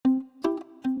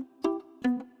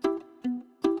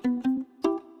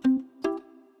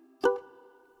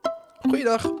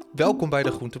Goeiedag, welkom bij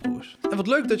de Groentebroers. En wat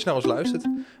leuk dat je naar ons luistert.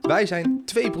 Wij zijn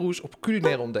twee broers op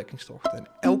culinaire ontdekkingstocht. En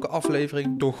elke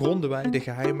aflevering doorgronden wij de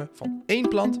geheimen van één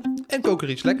plant en koken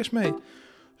er iets lekkers mee.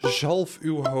 Zalf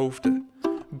uw hoofden.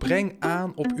 Breng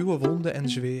aan op uw wonden en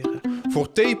zweren.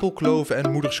 Voor tepelkloven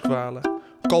en moederskwalen.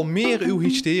 Kalmeer uw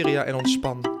hysteria en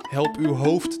ontspan. Help uw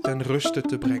hoofd ten ruste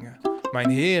te brengen. Mijn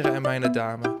heren en mijn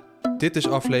dames, dit is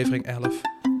aflevering 11.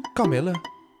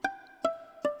 Kamille.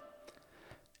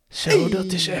 Zo, hey.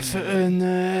 Dat is even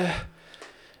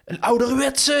een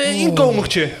ouderwetse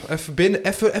inkomertje. Even binnen,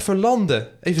 even landen.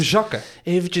 Even zakken.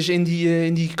 Eventjes in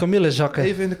die kamille zakken.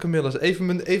 Even in de kamille.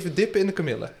 Even dippen in de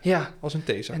kamille. Ja. Als een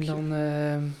theezakje. En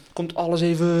dan komt alles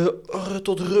even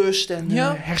tot rust en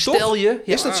herstel toch? je.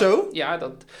 Ja, is dat zo?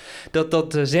 Ja,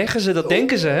 dat zeggen ze, dat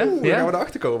denken ze. Hè? Daar gaan we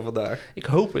erachter komen vandaag. Ik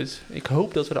hoop het. Ik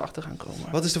hoop dat we erachter gaan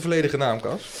komen. Wat is de volledige naam,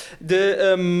 Cas?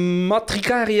 De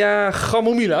Matricaria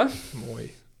Kamille.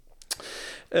 Mooi.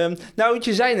 Nou,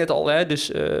 je zei net al, hè,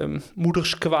 dus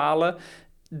moederskwalen.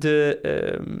 De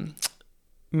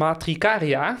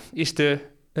matricaria is de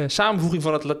samenvoeging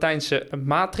van het Latijnse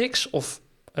matrix, of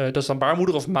dat is dan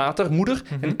baarmoeder of mater, moeder,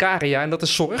 en caria, en dat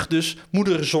is zorg, dus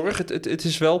moederzorg. Het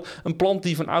is wel een plant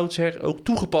die van oudsher ook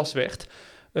toegepast werd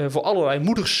voor allerlei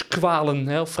moederskwalen,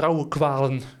 hè,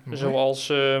 vrouwenkwalen, zoals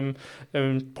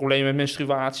problemen met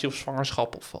menstruatie of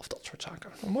zwangerschap of dat soort zaken.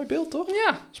 Een mooi beeld, toch?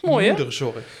 Ja, is mooi, hè?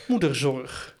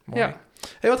 Moederzorg. Mooi. Ja.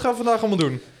 Hey, wat gaan we vandaag allemaal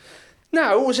doen?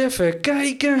 Nou, eens even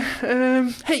kijken.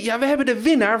 We hebben de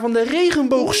winnaar van de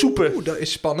regenboogsoepen. Oeh, dat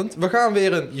is spannend. We gaan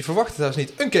weer je verwacht het haast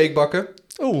niet, een cake bakken.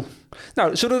 Oeh.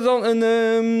 Nou, zullen we dan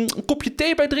een kopje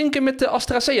thee bij drinken met de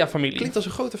Astracea-familie? Klinkt als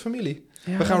een grote familie.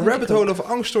 Ja, we gaan rabbit hole over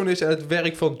angststoornis en het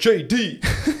werk van JD.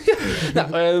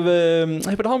 Nou, we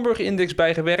hebben de hamburgerindex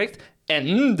bijgewerkt.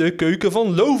 En de keuken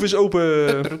van Loof is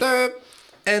open.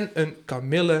 En een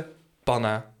kamille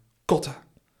panna cotta.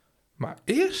 Maar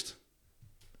eerst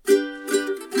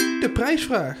de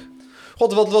prijsvraag.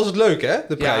 God, wat was het leuk, hè?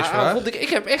 De prijsvraag. Ja, ik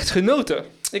heb echt genoten.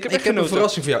 Ik heb een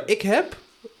verrassing voor jou. Ik heb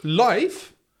live,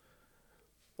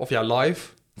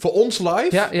 voor ons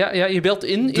live. Ja, je belt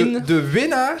in. De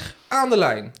winnaar aan de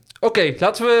lijn. Oké,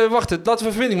 laten we wachten. Laten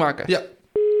we verbinding maken. Ja.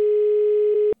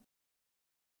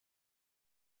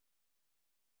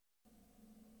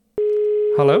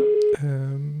 Hallo?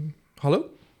 Hallo?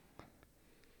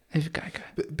 Even kijken.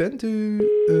 Bent u...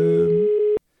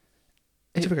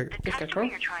 Even kijken. Even kijken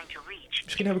hoor.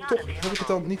 Misschien heb ik het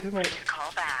dan niet helemaal...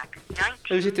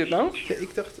 Hoe zit dit nou? Ja,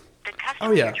 ik dacht...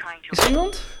 Oh ja. Is er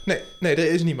iemand? Nee,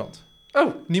 er is niemand.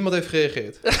 Oh. Niemand heeft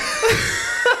gereageerd.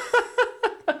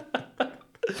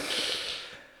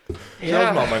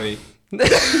 Zelfs mama niet.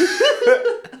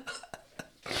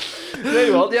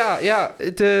 Nee, want ja,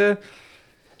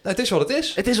 het is wat het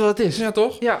is. Het is wat het is. Ja,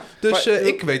 toch? Ja. Dus maar,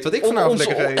 ik weet wat ik vanavond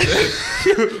lekker ga eten.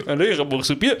 Een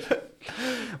regenboogsoepje.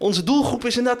 Onze doelgroep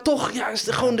is inderdaad toch... Ja,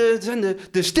 zijn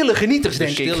de stille genieters, denk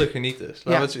ik. De stille genieters.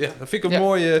 Dat vind ik een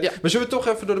mooie... Maar zullen we toch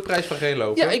even door de prijsvraag heen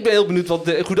lopen? Ja, ik ben heel benieuwd wat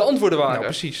de goede antwoorden waren. Nou,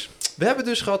 precies. We hebben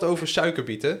het dus gehad over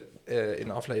suikerbieten in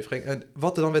de aflevering. En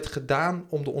wat er dan werd gedaan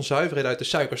om de onzuiverheden uit de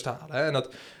suikers te halen. Hè? En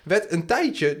dat werd een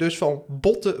tijdje dus van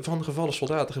botten van gevallen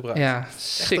soldaten gebruikt. Ja,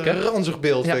 echt een ranzig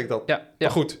beeld, vind ik dat. Ja.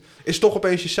 Maar goed, is toch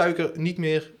opeens je suiker niet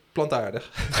meer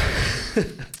plantaardig.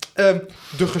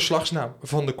 De geslachtsnaam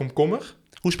van de komkommer.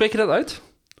 Hoe spreek je dat uit?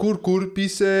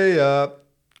 Cucurbitacea.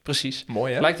 Precies.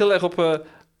 Mooi, hè? Lijkt heel erg op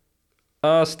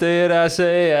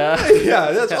Asteracea.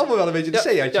 Ja, dat is allemaal wel een beetje de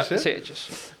C-uitjes, hè? Ja, C-uitjes.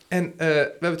 En we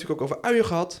hebben het natuurlijk ook over uien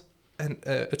gehad. En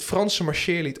het Franse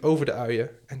marcheerlied over de uien.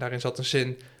 En daarin zat een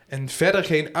zin. En verder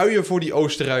geen uien voor die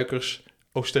Oostenrijkers.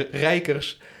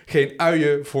 Geen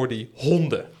uien voor die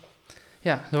honden.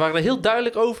 Ja, we waren er heel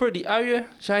duidelijk over. Die uien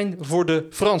zijn voor de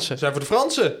Fransen. Zijn voor de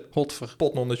Fransen. Godver.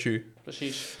 Potnonnetje.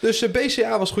 Precies. Dus BCA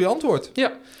was het goede antwoord.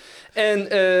 Ja. En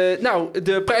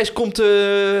de prijs komt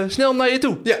snel naar je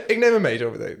toe. Ja, ik neem hem mee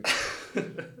zo meteen.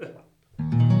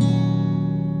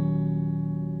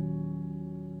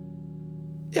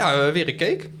 Ja, weer een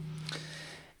cake.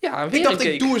 Ja, weer ik dacht, een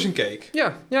cake. ik doe eens een cake.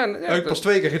 Ja. Heb ik pas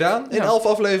 2 keer gedaan in 11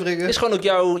 afleveringen. Is gewoon ook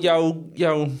jouw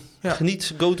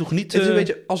go-to geniet. Het is een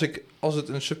beetje, als het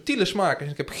een subtiele smaak is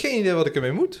en ik heb geen idee wat ik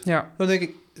ermee moet, dan denk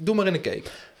ik, doe maar in een cake.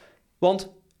 Want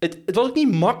het was ook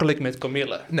niet makkelijk met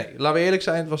kamille. Nee, laten we eerlijk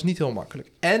zijn, het was niet heel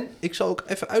makkelijk. En ik zal ook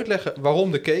even uitleggen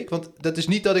waarom de cake, want dat is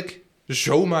niet dat ik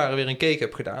zomaar weer een cake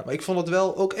heb gedaan, maar ik vond het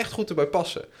wel ook echt goed erbij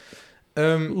passen.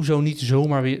 Hoezo niet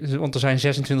zomaar weer? Want er zijn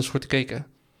 26 soorten cake.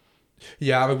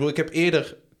 Ja, maar ik bedoel, ik heb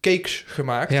eerder cakes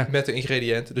gemaakt met de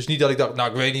ingrediënten. Dus niet dat ik dacht, nou,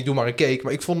 ik weet niet, doe maar een cake.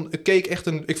 Maar ik vond een cake echt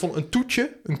een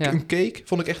toetje, een cake,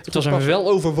 vond ik echt... Het was een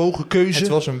weloverwogen keuze. Het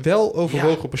was een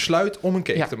weloverwogen besluit om een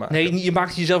cake te maken. Nee, je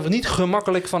maakt jezelf er niet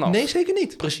gemakkelijk vanaf. Nee, zeker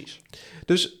niet. Precies.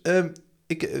 Dus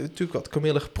ik heb natuurlijk wat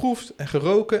kamille geproefd en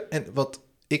geroken. En wat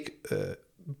ik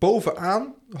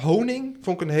bovenaan, honing,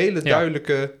 vond ik een hele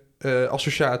duidelijke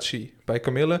associatie bij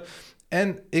kamille.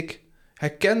 En ik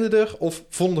herkende er, of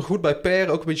vond er goed bij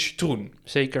peren, ook een beetje citroen.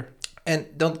 Zeker. En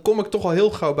dan kom ik toch al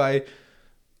heel gauw bij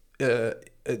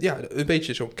een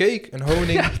beetje zo'n cake, een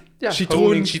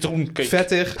honing, citroencake.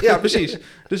 vettig. Ja, precies.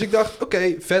 Dus ik dacht,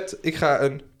 oké, vet, ik ga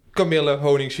een kamille,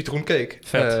 honing, citroencake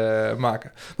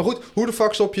maken. Maar goed, hoe de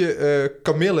fuck stop je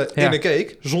kamille in een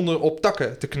cake zonder op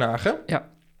takken te knagen? Ja.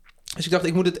 Dus ik dacht,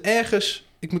 ik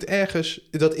moet ergens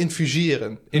dat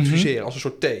infuseren als een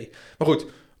soort thee. Maar goed,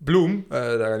 bloem,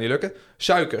 dat gaat niet lukken.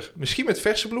 Suiker. Misschien met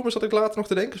verse bloemen zat ik later nog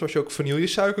te denken. Zoals je ook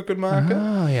vanillesuiker kunt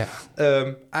maken.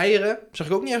 Eieren zag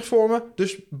ik ook niet echt voor me.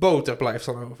 Dus boter blijft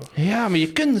dan over. Ja, maar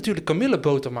je kunt natuurlijk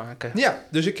kamilleboter maken. Ja,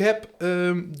 dus ik heb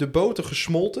de boter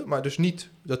gesmolten. Maar dus niet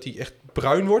dat die echt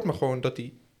bruin wordt. Maar gewoon dat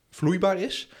die vloeibaar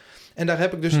is. En daar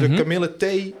heb ik dus de kamille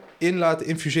thee in laten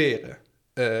infuseren.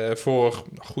 Voor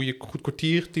een goed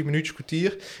kwartier, 10 minuutjes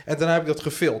kwartier. En daarna heb ik dat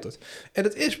gefilterd. En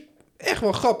het is echt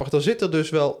wel grappig. Dan zit er dus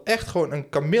wel echt gewoon een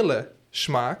kamille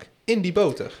smaak in die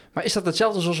boter. Maar is dat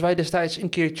hetzelfde zoals wij destijds een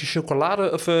keertje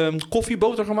chocolade of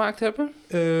koffieboter gemaakt hebben?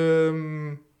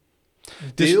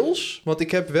 Deels, want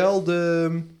ik heb wel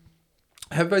de...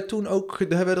 Hebben wij toen ook...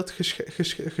 Hebben wij dat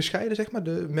gescheiden, zeg maar?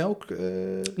 De melk?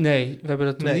 Nee, we hebben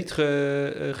dat toen niet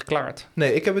geklaard.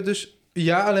 Nee, ik heb het dus...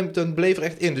 Ja, alleen dan bleef er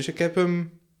echt in. Dus ik heb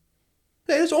hem...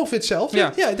 Nee, dat is ongeveer hetzelfde.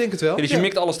 Ja, ik denk het wel. Ja, dus je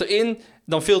mikt alles erin,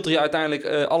 dan filter je uiteindelijk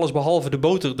alles behalve de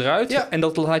boter eruit. Ja. En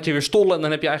dat laat je weer stollen en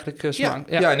dan heb je eigenlijk smaak.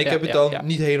 Ja, en ik heb het dan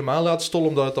niet helemaal laten stollen,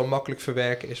 omdat het dan makkelijk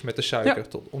verwerken is met de suiker,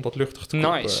 om dat luchtig te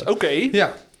koken. Nice, oké.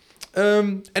 Ja.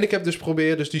 En ik heb dus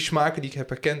geprobeerd, dus die smaken die ik heb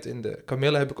herkend in de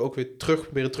kamille, heb ik ook weer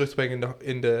proberen terug te brengen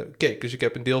in de cake. Dus ik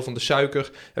heb een deel van de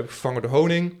suiker, heb ik vervangen door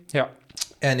honing. Ja.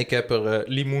 En ik heb er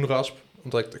limoenrasp,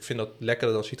 omdat ik vind dat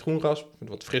lekkerder dan citroenrasp.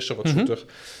 Wat frisser, wat zoeter.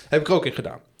 Heb ik er ook in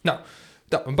gedaan. Nou,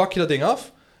 dan bak je dat ding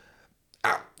af.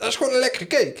 Ah, dat is gewoon een lekkere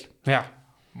cake. Ja.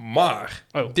 Maar,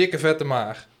 dikke vette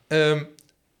maar.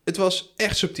 Het was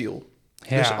echt subtiel.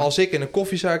 Ja. Dus als ik in een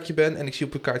koffiezaakje ben en ik zie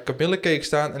op een kaart kamillecake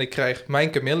staan en ik krijg mijn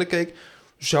kamillecake,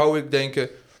 zou ik denken,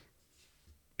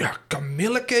 ja,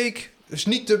 kamillecake is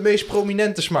niet de meest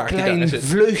prominente smaak. Klein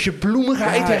vleugje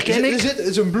bloemigheid herken ik. Het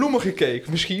is een bloemige cake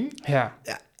misschien. Ja.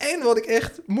 En wat ik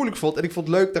echt moeilijk vond, en ik vond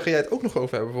het leuk, daar ga jij het ook nog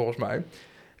over hebben volgens mij.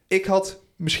 Ik had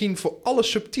misschien voor alle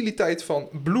subtiliteit van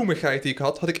bloemigheid die ik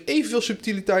had ik evenveel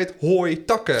subtiliteit hooi,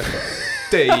 takken,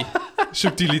 thee,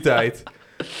 subtiliteit.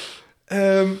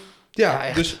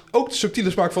 Dus ook de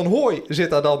subtiele smaak van hooi zit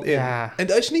daar dan in. Ja. En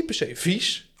dat is niet per se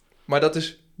vies, maar dat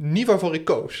is niet waarvoor ik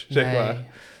koos, zeg maar.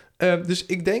 Dus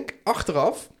ik denk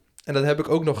achteraf, en dat heb ik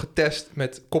ook nog getest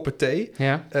met koppen thee.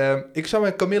 Ja. Ik zou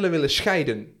mijn kamille willen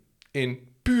scheiden in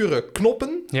pure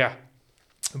knoppen,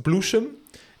 bloesem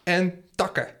en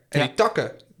takken. En die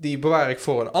takken, die bewaar ik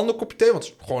voor een ander kopje thee, want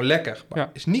het is gewoon lekker, maar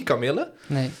is niet kamille.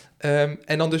 Nee.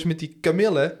 En dan dus met die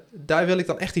kamille, daar wil ik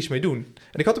dan echt iets mee doen.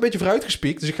 En ik had een beetje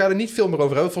vooruitgespiekt, dus ik ga er niet veel meer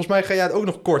over hebben. Volgens mij ga jij het ook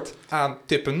nog kort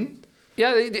aantippen.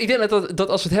 Ja, ik denk dat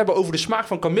als we het hebben over de smaak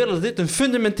van kamille, dat dit een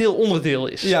fundamenteel onderdeel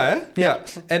is. Ja, hè? Ja.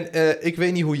 En ik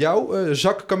weet niet hoe jouw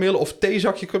zak kamille of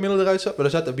theezakje kamille eruit zat, maar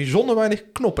er zaten bijzonder weinig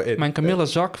knoppen in. Mijn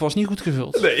kamillezak was niet goed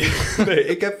gevuld. Nee.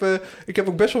 Ik heb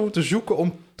ook best wel moeten zoeken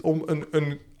om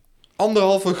een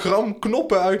 1,5 gram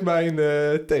knoppen uit mijn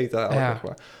thee te halen. Ja. Zeg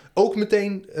maar. Ook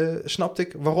meteen snapte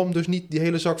ik waarom dus niet die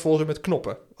hele zak vol zit met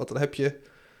knoppen. Want dan heb je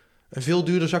een veel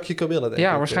duurder zakje kamille, denk ik.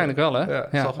 Ja, waarschijnlijk wel, hè?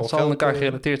 Het zal aan elkaar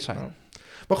gerelateerd zijn. Ja.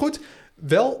 Maar goed,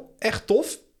 wel echt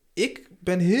tof. Ik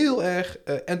ben heel erg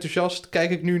enthousiast. Kijk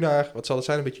ik nu naar, wat zal het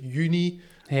zijn, een beetje juni.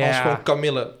 Ja. Als gewoon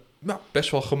kamille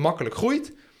best wel gemakkelijk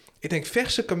groeit. Ik denk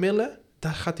verse kamille,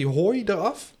 daar gaat die hooi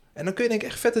eraf. En dan kun je denk ik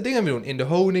echt vette dingen mee doen. In de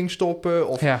honing stoppen.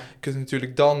 Of je kunt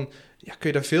natuurlijk dan, kun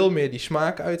je daar veel meer die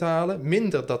smaak uithalen.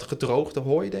 Minder dat gedroogde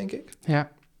hooi, denk ik.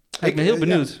 Ja, ik ben heel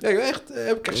benieuwd. Ja, echt,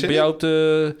 heb ik zin bij jou op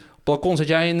de balkon zet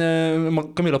jij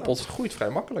een kamillepot. Het groeit vrij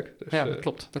makkelijk. Dus, ja, dat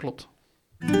klopt.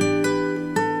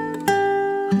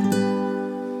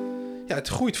 Ja, het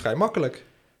groeit vrij makkelijk.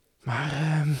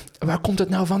 Maar waar komt het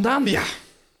nou vandaan? Ja,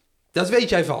 dat weet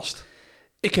jij vast.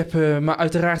 Ik heb me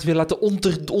uiteraard weer laten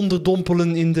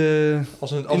onderdompelen in de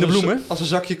bloemen. Als een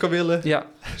zakje kamille. Ja,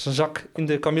 als een zak in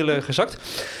de kamille gezakt.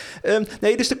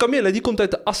 Dus de kamille die komt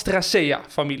uit de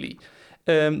Astraceae-familie.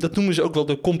 Dat noemen ze ook wel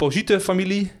de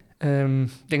composite-familie. Ik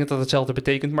denk dat hetzelfde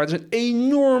betekent, maar het is een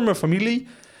enorme familie.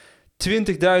 20.000,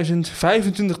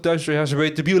 25.000... Ja,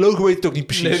 de biologen weten het ook niet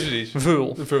precies. Nee, precies.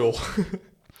 Vul.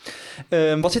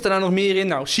 Wat zit er nou nog meer in?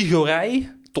 Nou,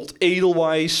 sigorij tot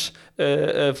edelwijs,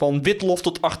 van witlof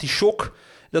tot artichok.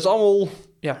 Dat is allemaal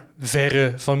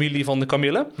verre familie van de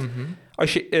kamille. Mm-hmm.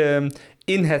 Als je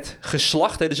in het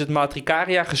geslacht, dus het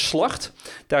Matricaria geslacht,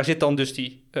 daar zit dan dus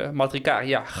die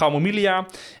Matricaria gamomilia.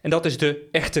 En dat is de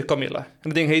echte kamille. En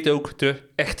dat ding heet ook de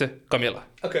echte kamille.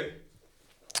 Oké.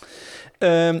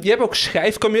 Je hebt ook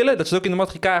schijfkamille, dat is ook in de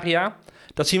Matricaria.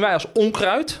 Dat zien wij als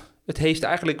onkruid. Het heeft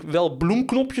eigenlijk wel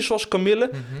bloemknopjes zoals kamille,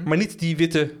 Mm-hmm. maar niet die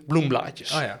witte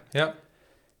bloemblaadjes. Ah ja.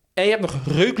 En je hebt nog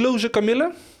reukloze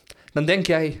kamille. Dan denk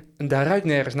jij, daar ruikt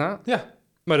nergens naar. Ja.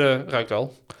 Maar dat ruikt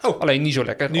wel. Oh. Alleen niet zo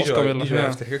lekker Niet als zo, kamille. niet zo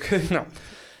heftig, oké. Nou,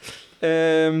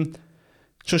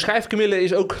 zo'n schijfkamille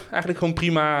is ook eigenlijk gewoon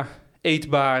prima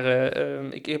eetbaar.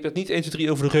 Ik heb het niet 1, 2,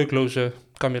 3 over de reukloze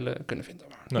kamille kunnen vinden.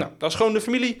 Maar, Nee. Nou, dat is gewoon de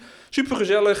familie.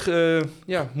 Supergezellig.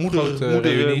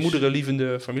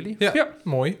 Moederenlievende familie. Ja,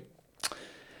 mooi.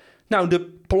 Nou, de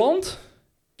plant.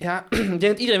 Ja, ik denk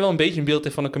dat iedereen wel een beetje een beeld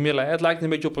heeft van een kamille. Hè? Het lijkt een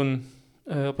beetje op een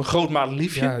groot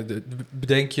madeliefje. Ja,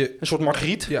 bedenk je... Een soort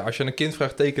margriet. Ja, als je aan een kind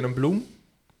vraagt, teken een bloem.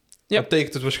 Ja. Dan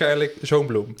tekent het waarschijnlijk zo'n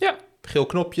bloem. Ja. Geel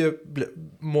knopje,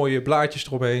 mooie blaadjes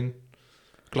eromheen.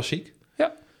 Klassiek.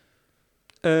 Ja.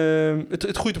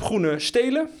 Het groeit op groene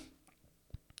stelen.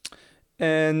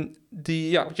 En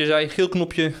die, wat je zei, geel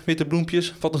knopje, witte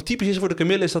bloempjes. Wat nog typisch is voor de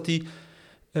kamille is dat die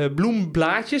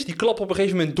bloemblaadjes, die klappen op een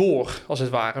gegeven moment door, als het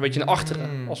ware. Een beetje naar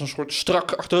achteren. Als een soort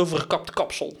strak achterover gekapt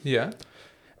kapsel. Ja.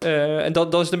 En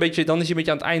dat is het een beetje, dan is hij een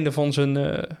beetje aan het einde van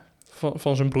zijn,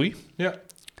 van zijn bloei. Ja.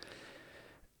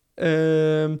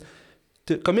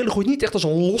 De kamille groeit niet echt als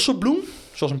een losse bloem,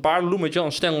 zoals een paardenbloem, weet je wel,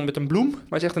 een stengel met een bloem. Maar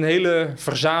het is echt een hele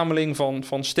verzameling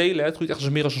van stelen. Hè. Het groeit echt als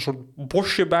meer als een soort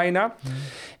bosje bijna. Mm.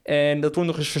 En dat wordt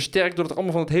nog eens versterkt doordat het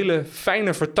allemaal van het hele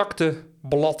fijne vertakte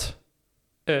blad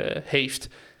heeft.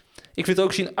 Ik vind het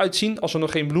ook uitzien, als er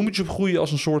nog geen bloemetjes op groeien,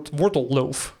 als een soort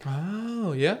wortelloof.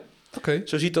 Oh, ja? Oké.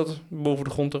 Zo ziet dat boven de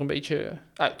grond er een beetje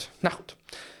uit. Nou goed.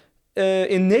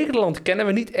 In Nederland kennen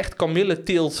we niet echt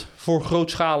kamilleteelt voor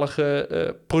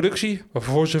grootschalige productie,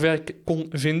 voor zover ik kon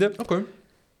vinden. Oké.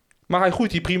 Maar hij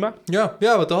groeit hier prima. Ja,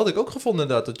 want dat had ik ook gevonden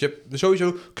inderdaad. Dat je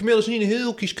sowieso, kamille is niet een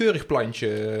heel kieskeurig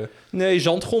plantje. Nee,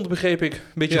 zandgrond begreep ik. Een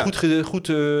beetje goed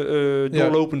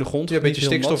doorlopende grond. Ja, een beetje heel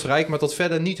stikstofrijk, maar dat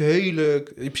verder niet hele...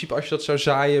 In principe, als je dat zou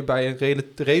zaaien bij een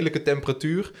redelijke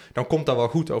temperatuur, dan komt dat wel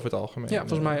goed over het algemeen. Ja,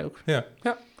 volgens mij ook. Ja.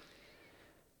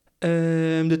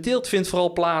 De teelt vindt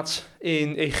vooral plaats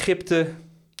in Egypte,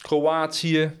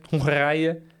 Kroatië,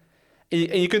 Hongarije.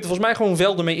 En je kunt er volgens mij gewoon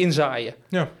velden mee inzaaien.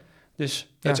 Ja. Dus,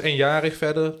 Het is eenjarig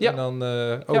verder en dan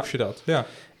oogst je dat. Ja.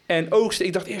 En oogsten,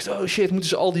 ik dacht eerst, oh shit, moeten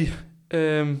ze al die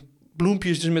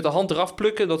bloempjes dus met de hand eraf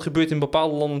plukken? Dat gebeurt in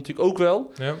bepaalde landen natuurlijk ook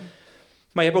wel. Ja.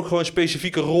 Maar je hebt ook gewoon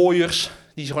specifieke rooiers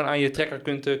die je gewoon aan je trekker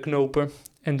kunt knopen.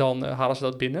 En dan halen ze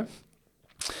dat binnen.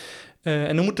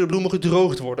 En dan moeten de bloemen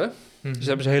gedroogd worden. Mm-hmm. Dus daar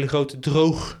hebben ze hele grote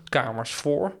droogkamers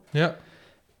voor. Ja.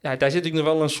 Ja, daar zit ik nog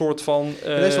wel een soort van...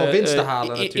 er is wel winst te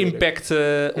halen natuurlijk. Impact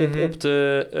op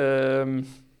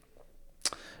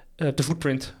de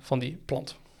footprint van die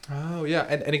plant. Oh ja,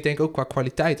 en ik denk ook qua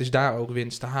kwaliteit is daar ook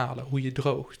winst te halen. Hoe je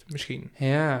droogt, misschien.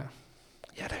 Ja,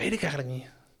 dat weet ik eigenlijk niet.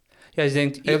 Ja, je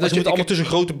denkt, dat het moet allemaal tussen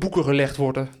grote boeken gelegd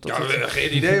worden.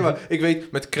 Geen idee, maar ik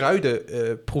weet, met kruiden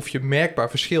proef je merkbaar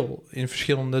verschil in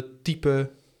verschillende typen.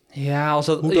 Ja, als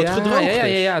dat, hoe dat gedroogd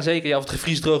is. Ja, zeker. Ja, of het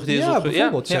gevriesdroogd is. Ja, of,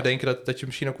 bijvoorbeeld. Je zou denken dat je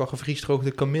misschien ook wel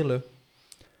gevriesdroogde kamille...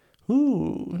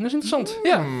 Oeh, dat is interessant.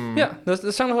 Ja,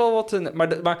 dat zijn nog wel wat...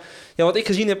 Maar wat ik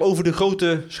gezien heb over de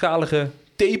grote schalige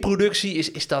theeproductie...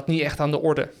 is dat niet echt aan de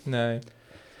orde. Nee.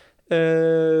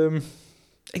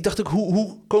 Ik dacht ook,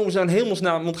 hoe komen ze dan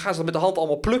hemelsnaam... Want gaan ze dat met de hand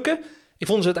allemaal plukken? Ik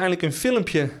vond ze uiteindelijk een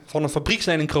filmpje van een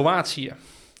fabriekslijn in Kroatië.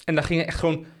 En daar gingen echt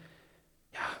gewoon...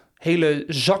 hele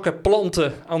zakken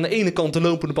planten aan de ene kant de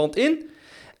lopende band in.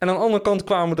 En aan de andere kant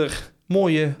kwamen er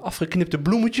mooie afgeknipte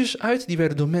bloemetjes uit. Die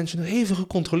werden door mensen nog even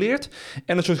gecontroleerd.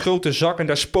 En een soort grote zak en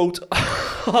daar spoot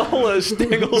alle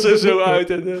stengels en zo uit.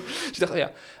 En, dus ik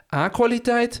dacht,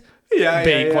 A-kwaliteit,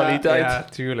 B-kwaliteit. Ja,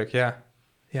 tuurlijk, ja.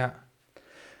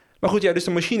 Maar goed, dus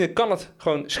de machine kan het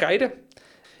gewoon scheiden.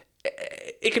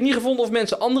 Ik heb niet gevonden of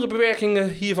mensen andere bewerkingen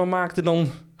hiervan maakten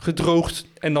dan gedroogd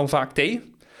en dan vaak thee.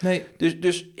 Nee.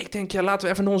 Dus ik denk, laten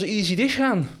we even naar onze Easy Dish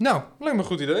gaan. Nou, lijkt me een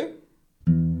goed idee.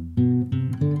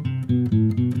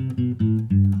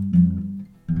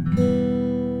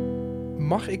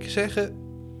 Mag ik zeggen,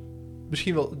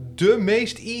 misschien wel de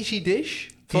meest easy dish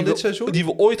van dit seizoen? Die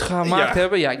we ooit gemaakt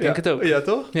hebben. Ja, ik denk het ook. Ja,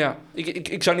 toch? Ja,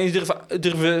 ik zou niet eens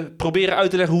durven proberen uit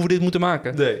te leggen hoe we dit moeten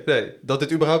maken. Nee, dat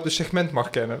dit überhaupt een segment mag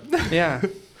kennen. Ja.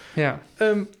 Ja.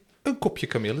 Een kopje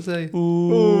kamillethee.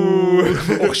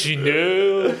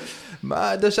 Origineel.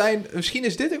 Maar misschien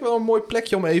is dit ook wel een mooi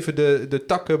plekje om even de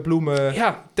takken, bloemen,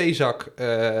 theezak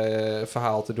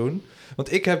verhaal te doen.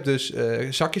 Want ik heb dus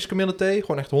zakjes kamillethee,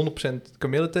 gewoon echt 100%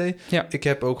 kamillethee. Ja. Ik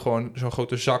heb ook gewoon zo'n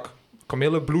grote zak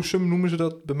kamillebloesem, noemen ze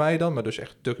dat bij mij dan. Maar dus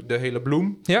echt de hele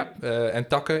bloem en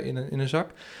takken in een zak.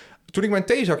 Toen ik mijn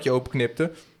theezakje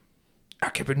openknipte,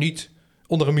 ik heb het niet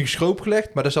onder een microscoop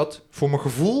gelegd, maar er zat voor mijn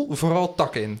gevoel vooral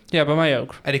takken in. Ja, bij mij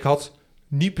ook. En ik had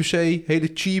niet per se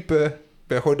hele cheape...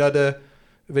 Ik ben gewoon naar de,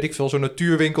 weet ik veel, zo'n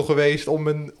natuurwinkel geweest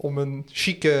om een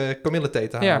chique kamillethee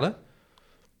te halen.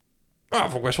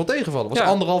 Vond ik best wel tegenvallen. Het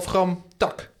was 1,5 gram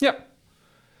tak. Ja,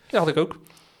 had ik ook.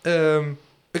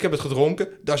 Ik heb het gedronken.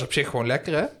 Dat is op zich gewoon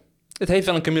lekker, hè? Het heeft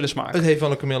wel een kamillesmaak. Het heeft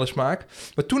wel een kamillesmaak.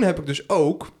 Maar toen heb ik dus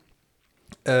ook...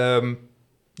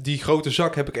 die grote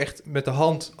zak heb ik echt met de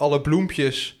hand alle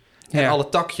bloempjes en alle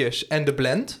takjes en de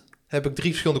blend... heb ik 3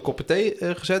 verschillende koppen thee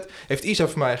gezet. Heeft Isa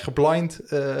voor mij blind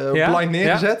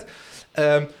neergezet.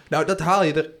 Ja. Nou, dat haal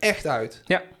je er echt uit.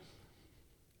 Ja.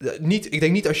 Ik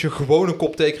denk niet als je gewoon een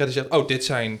kop thee krijgt en zegt... dit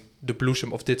zijn de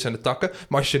bloesem of dit zijn de takken.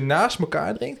 Maar als je naast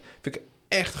elkaar drinkt, vind ik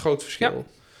echt een groot verschil.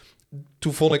 Ja.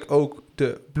 Toen vond ik ook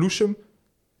de bloesem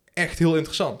echt heel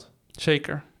interessant.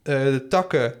 Zeker. De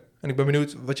takken, en ik ben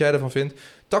benieuwd wat jij ervan vindt.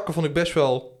 Takken vond ik best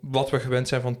wel wat we gewend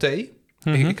zijn van thee.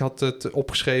 Mm-hmm. Ik had het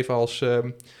opgeschreven als...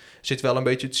 zit wel een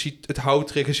beetje het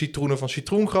houterige citroenen van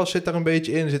citroengras zit daar een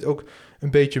beetje in. Er zit ook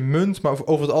een beetje munt. Maar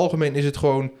over het algemeen is het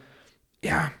gewoon...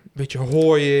 een beetje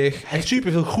hooiig. Hij heeft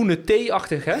superveel groene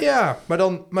thee-achtig, hè? Ja,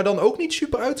 maar dan ook niet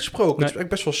super uitgesproken. Nee. Het is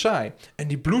best wel saai. En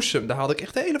die bloesem, daar haalde ik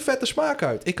echt een hele vette smaak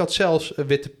uit. Ik had zelfs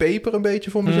witte peper een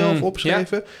beetje voor mezelf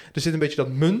opgeschreven. Ja. Er zit een beetje dat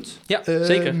munt. Ja,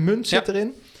 zeker. Munt zit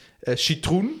erin.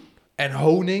 Citroen en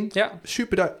honing. Ja.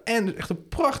 Super daar. En echt een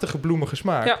prachtige bloemige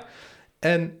smaak. Ja.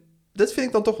 En dat vind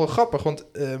ik dan toch wel grappig. Want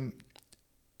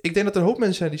ik denk dat er een hoop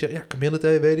mensen zijn die zeggen...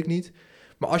 kamillethee, weet ik niet.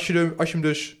 Maar als je hem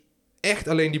dus... echt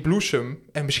alleen die bloesem...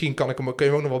 en misschien kun je hem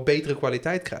ook nog wel betere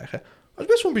kwaliteit krijgen. Dat is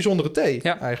best wel een bijzondere thee,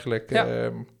 eigenlijk. Ja.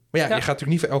 Maar je gaat natuurlijk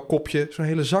niet voor elk kopje... zo'n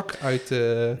hele zak uit...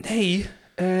 Nee.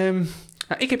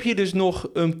 Ik heb hier dus nog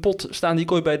een pot staan... die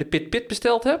ik ooit bij de Pit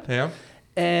besteld heb. Ja.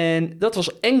 En dat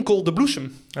was enkel de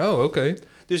bloesem. Oh, oké.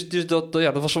 Dus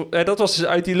dat was dus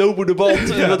uit die lopende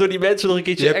band... waardoor die mensen nog een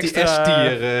keertje je hebt extra...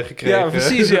 die S-tier gekregen. Ja,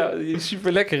 precies. Ja,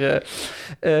 super lekker.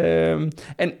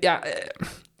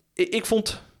 Ik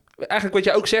vond... Eigenlijk wat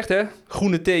jij ook zegt, hè?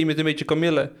 Groene thee met een beetje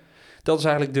kamille. Dat is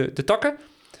eigenlijk de takken.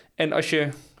 En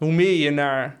hoe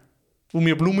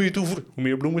meer bloemen je toevoegt, hoe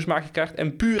meer bloemensmaak je krijgt.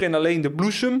 En puur en alleen de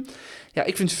bloesem. Ja,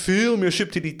 ik vind veel meer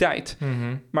subtiliteit.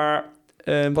 Mm-hmm. Maar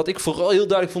wat ik vooral heel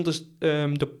duidelijk vond, is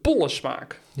de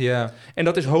pollensmaak. Ja. Yeah. En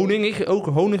dat is honingig, ook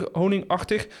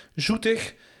honingachtig,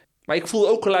 zoetig. Maar ik voel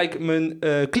ook gelijk mijn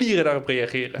klieren daarop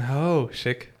reageren. Oh,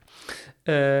 sick.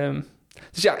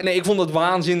 Dus ik vond het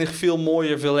waanzinnig veel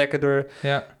mooier, veel lekkerder.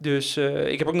 Ja. Dus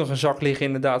ik heb ook nog een zak liggen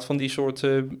inderdaad van die soort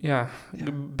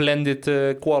blended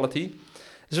quality.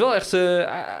 Het is wel echt,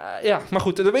 maar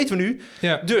goed, dat weten we nu.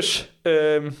 Ja. Dus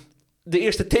de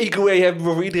eerste takeaway hebben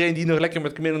we voor iedereen die nog lekker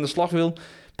met kamille aan de slag wil.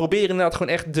 Probeer inderdaad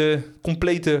gewoon echt de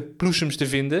complete bloesems te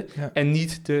vinden. Ja. En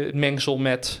niet het mengsel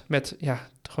met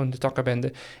gewoon de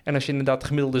takkenbende. En als je inderdaad een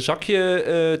gemiddelde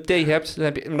zakje thee hebt, dan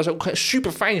heb je... Maar dat is ook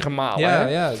super fijn gemalen. Ja,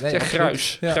 hè? Het is echt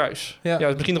gruis.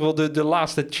 Ja, misschien nog wel de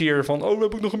laatste cheer van... we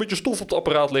hebben nog een beetje stof op het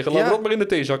apparaat liggen. Laten we dat maar in de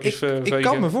theezakjes vegen. Ik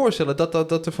kan me voorstellen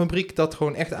dat de fabriek dat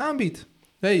gewoon echt aanbiedt.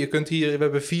 Nee, je kunt hier... We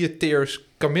hebben 4 tiers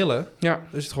kamille. Ja.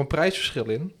 Er zit gewoon prijsverschil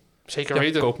in. Zeker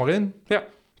weten. Koop maar in. Ja,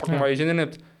 pak maar waar je zin in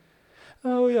hebt.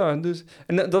 Oh ja, dus...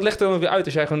 En dat legt er dan weer uit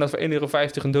als jij gewoon dat voor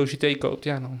 €1,50 een doosje thee koopt.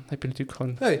 Ja, dan heb je natuurlijk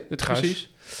gewoon het gruis. Precies.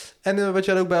 En wat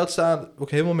jij er ook bij had staan,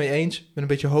 ook helemaal mee eens. Met een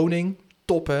beetje honing.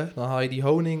 Top, hè? Dan haal je die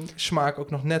honing smaak ook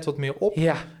nog net wat meer op.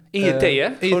 Ja, in je thee, hè?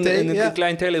 Gewoon een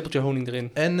klein theelepeltje honing erin.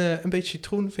 En een beetje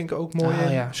citroen vind ik ook mooi.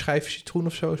 Schijf citroen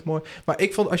of zo is mooi. Maar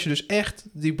ik vond, als je dus echt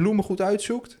die bloemen goed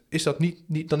uitzoekt... is dat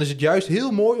niet dan is het juist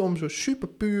heel mooi om zo super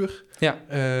puur...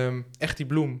 echt die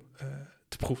bloem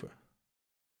te proeven.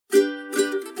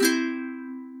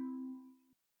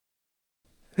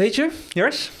 Weet je,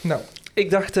 Jars? Nou. Ik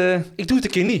dacht, ik doe het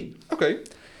een keer niet. Oké.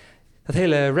 Dat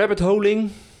hele rabbit holing.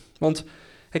 Want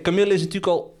kamille is natuurlijk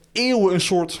al eeuwen een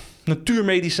soort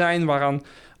natuurmedicijn... waaraan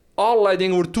allerlei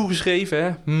dingen worden toegeschreven.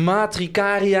 Hè?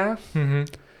 Matricaria. Mm-hmm.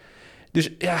 Dus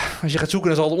als je gaat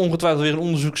zoeken... dan zal er ongetwijfeld weer een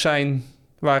onderzoek zijn...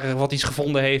 waar er wat iets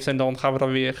gevonden heeft... en dan gaan we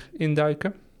daar weer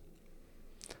induiken.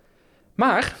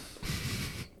 Maar...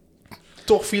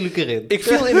 toch viel ik erin. Ik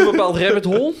viel in een bepaald rabbit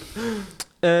hole...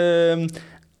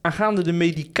 aangaande de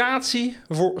medicatie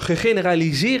voor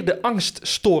gegeneraliseerde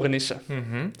angststoornissen.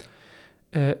 Mm-hmm.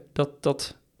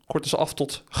 Dat korten ze af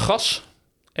tot gas.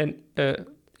 En in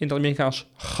het Amerikaans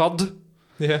GAD.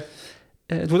 Ja.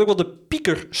 Het wordt ook wel de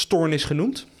piekerstoornis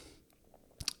genoemd.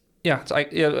 Ja, als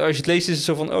je het leest is het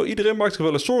zo van... iedereen maakt zich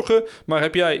wel eens zorgen... maar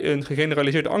heb jij een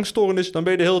gegeneraliseerde angststoornis... dan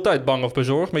ben je de hele tijd bang of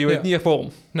bezorgd... maar je weet niet echt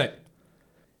waarom. Nee.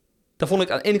 Dat vond ik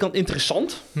aan de ene kant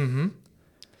interessant. Mm-hmm.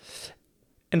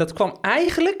 En dat kwam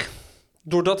eigenlijk...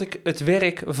 doordat ik het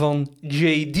werk van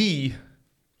JD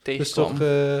tegenkwam. Dus toch...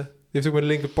 Die heeft ook met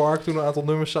Linkin Park toen een aantal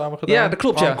nummers samen gedaan. Ja, dat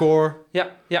klopt, Encore.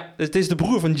 Ja. Het is de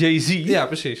broer van Jay-Z. Ja,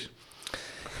 precies.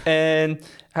 En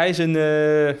hij is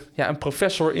een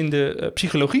professor in de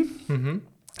psychologie. Mm-hmm.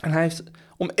 En hij heeft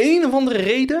om een of andere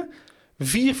reden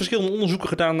 4 verschillende onderzoeken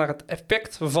gedaan naar het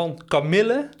effect van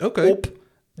Kamille op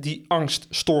die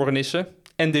angststoornissen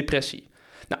en depressie.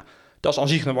 Nou, dat is aan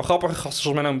zich nog wel grappig. Gasten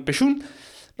zoals mij nou met pensioen. Maar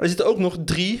er zitten ook nog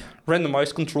 3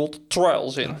 randomized controlled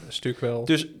trials in. Ja, dat is natuurlijk wel...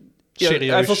 Dus serieus.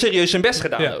 hij heeft wel serieus zijn best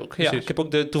gedaan ook. Ja, precies. ik heb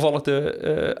ook toevallig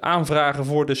de aanvragen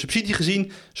voor de subsidie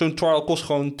gezien. Zo'n trial kost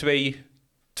gewoon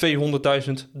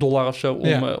 $200.000 of zo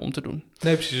om te doen.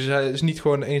 Nee, precies. Dus hij is niet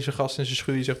gewoon eens een gast in zijn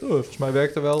schuur die zegt... volgens mij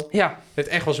werkt het wel. Ja. Hij heeft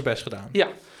echt wel zijn best gedaan. Ja.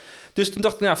 Dus toen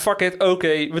dacht ik, nou, fuck it.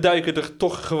 Oké, we duiken er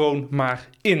toch gewoon maar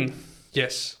in.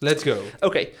 Yes, let's go.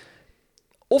 Oké.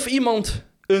 Of iemand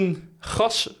een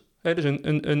gas... dus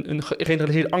een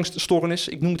gegeneraliseerde angststoornis.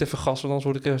 Ik noem het even gas, want anders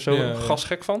word ik er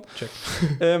gasgek van. Check.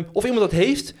 Of iemand dat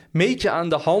heeft, meet je aan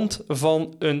de hand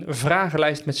van een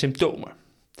vragenlijst met symptomen.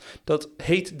 Dat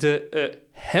heet de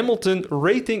Hamilton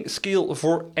Rating Scale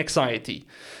for Anxiety.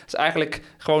 Dat is eigenlijk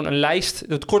gewoon een lijst.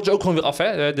 Dat kort is ook gewoon weer af,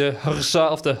 hè? De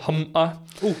HRSA of de HAMA.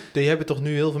 Die hebben toch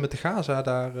nu heel veel met de Gaza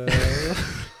daar... Dat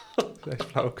is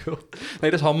flauwekul.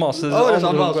 Nee, dat is Hamas. Dat is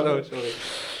Hamas. Oh,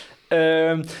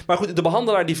 sorry. Maar goed, de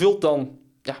behandelaar die vult dan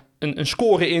een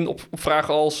score in op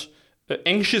vragen als...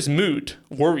 anxious mood,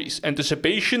 worries,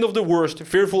 anticipation of the worst,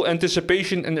 fearful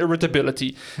anticipation and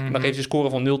irritability. Mm-hmm. En dan geeft je score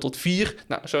van 0 tot 4.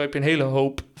 Nou, zo heb je een hele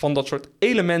hoop van dat soort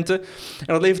elementen.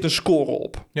 En dat levert een score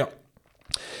op. Ja.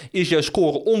 Is jouw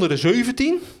score onder de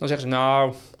 17, dan zeggen ze,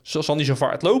 nou, zo zal niet zo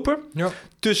vaart lopen. Ja.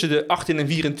 Tussen de 18 en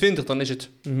 24, dan is het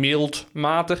mild,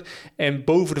 matig. En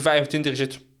boven de 25 is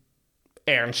het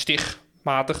ernstig.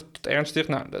 Matig tot ernstig.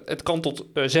 Nou, het kan tot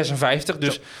 56.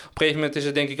 Dus op een gegeven moment is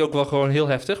het denk ik ook wel gewoon heel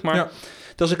heftig. Maar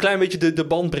dat is een klein beetje de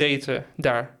bandbreedte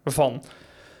daarvan.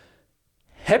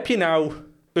 Heb je nou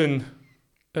een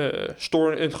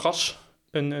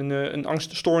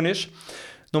angststoornis?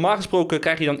 Normaal gesproken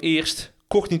krijg je dan eerst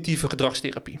cognitieve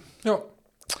gedragstherapie. Ja.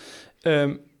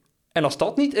 En als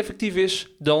dat niet effectief is,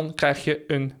 dan krijg je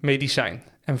een medicijn.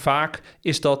 En vaak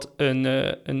is dat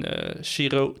een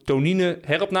serotonine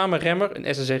heropnameremmer,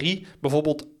 een SSRI,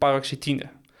 bijvoorbeeld paroxetine.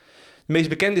 De meest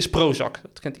bekende is Prozac,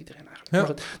 dat kent iedereen eigenlijk. Ja.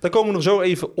 Maar daar komen we nog zo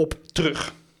even op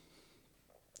terug.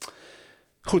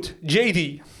 Goed,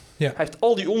 JD, hij heeft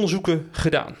al die onderzoeken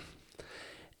gedaan.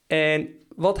 En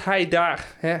wat hij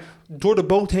daar door de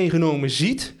boot heen genomen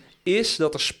ziet, is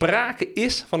dat er sprake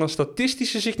is van een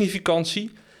statistische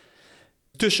significantie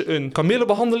tussen een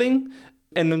Kamille-behandeling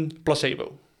en een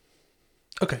placebo.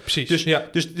 Oké, precies. Dus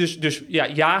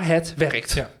het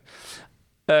werkt. Ja.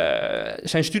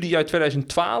 Zijn studie uit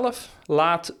 2012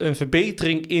 laat een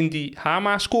verbetering in die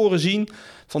HAMA-score zien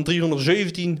van 3,17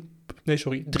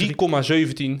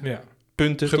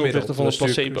 punten ten opzichte van het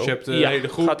placebo. Dus je hebt de hele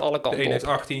groep, gaat alle kanten de een heeft op.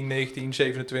 18, 19,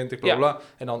 27, bla bla.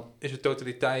 En dan is de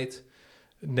totaliteit,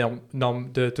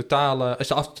 de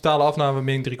totale afname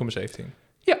min 3,17.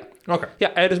 Ja. Okay.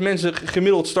 Ja, dus mensen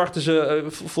gemiddeld starten ze,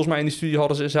 volgens mij in die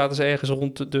studie zaten ze ergens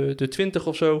rond de 20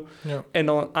 of zo. Ja. En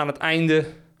dan aan het einde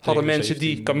hadden mensen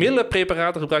die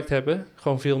Kamille-preparaten gebruikt hebben,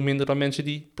 gewoon veel minder dan mensen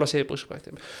die placebo's gebruikt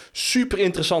hebben. Super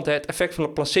interessant, hè? Het effect van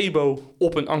een placebo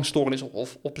op een angststoornis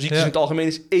of op ziektes in het algemeen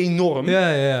is enorm.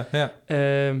 Ja.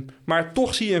 Maar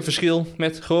toch zie je een verschil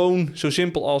met gewoon zo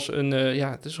simpel als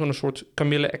het is gewoon een soort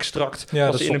Kamille-extract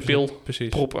als ze in een pil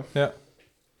proppen. Ja.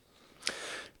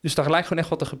 Dus daar lijkt gewoon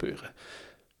echt wat te gebeuren.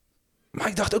 Maar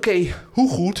ik dacht, oké, hoe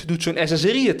goed doet zo'n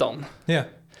SSRI het dan? Ja.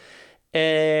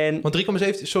 Want 3,17,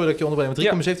 sorry dat ik je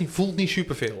onderbreek, maar 3,17 voelt niet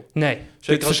superveel. Nee,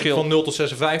 zeker als ik van 0 tot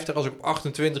 56, als ik op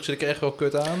 28 zit, ik er echt wel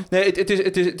kut aan. Nee,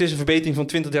 het is een verbetering van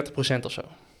 20-30% of zo.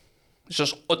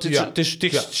 Dus het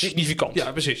is significant.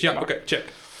 Ja, precies. Ja, oké,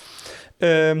 check.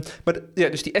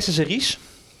 Dus die SSRI's.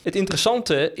 Het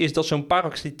interessante is dat zo'n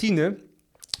paroxetine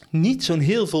niet zo'n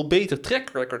heel veel beter track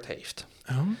record heeft.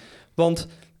 Oh. Want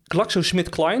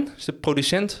GlaxoSmithKline, is de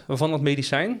producent van het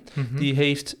medicijn, die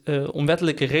heeft om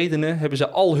wettelijke redenen hebben ze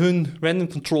al hun random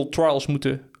controlled trials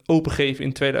moeten opengeven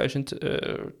in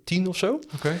 2010 of zo.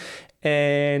 Okay.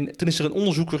 En toen zijn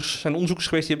onderzoekers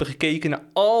geweest die hebben gekeken naar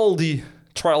al die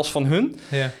trials van hun.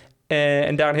 Ja.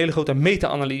 En daar een hele grote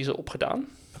meta-analyse op gedaan.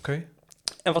 Oké.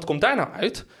 En wat komt daar nou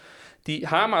uit? Die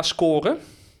HAMA-score,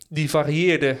 die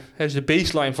varieerde, dus de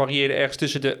baseline varieerde ergens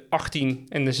tussen de 18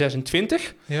 en de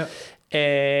 26. Ja.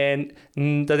 En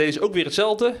dat deden ze ook weer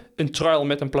hetzelfde. Een trial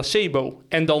met een placebo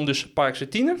en dan dus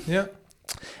paroxetine. Ja.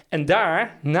 En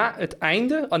daar, aan het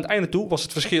einde toe, was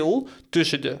het verschil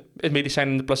tussen het medicijn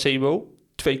en de placebo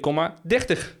 2,30.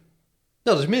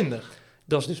 Dat is minder.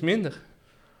 Dat is dus minder.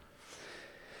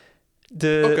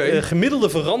 De gemiddelde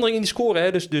verandering in die score,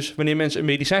 hè, dus wanneer mensen een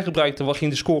medicijn gebruikten,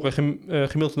 ging de score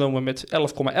gemiddeld genomen met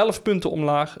 11,11 punten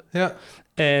omlaag. Ja.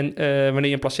 En wanneer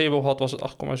je een placebo had, was het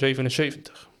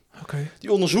 8,77. Oké.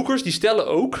 Die onderzoekers die stellen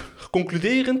ook,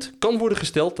 concluderend kan worden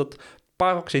gesteld dat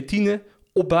paroxetine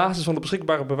op basis van het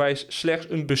beschikbare bewijs slechts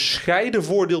een bescheiden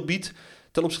voordeel biedt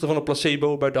ten opzichte van een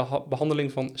placebo bij de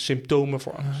behandeling van symptomen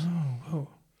voor angst. Oh.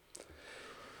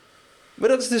 Maar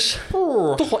dat is dus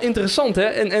toch wel interessant, hè?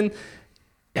 En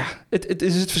ja, het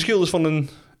is het verschil dus van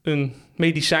een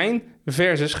medicijn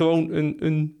versus gewoon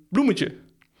een bloemetje.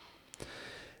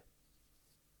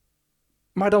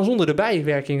 Maar dan zonder de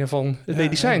bijwerkingen van het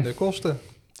medicijn.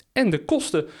 En de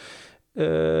kosten.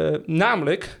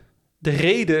 Namelijk, de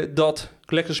reden dat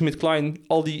GlaxoSmithKline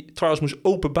al die trials moest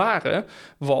openbaren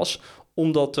was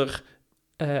omdat er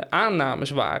aannames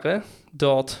waren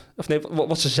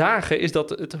wat ze zagen is dat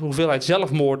de hoeveelheid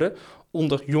zelfmoorden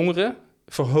onder jongeren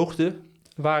verhoogde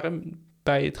waren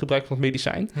bij het gebruik van het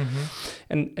medicijn.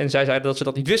 Mm-hmm. En zij zeiden dat ze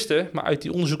dat niet wisten, maar uit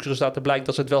die onderzoeksresultaten blijkt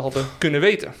dat ze het wel hadden kunnen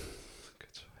weten.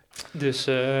 Dus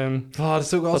dat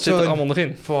is ook dat zit er allemaal nog in.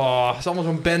 Het is allemaal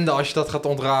zo'n bende als je dat gaat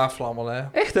ontrafelen allemaal, hè?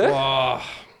 Echt, hè? Ja.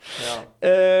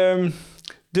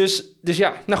 Dus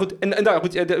ja, nou goed. En daar,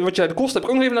 goed, wat jij de kosten heb ik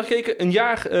ook nog even naar gekeken. Een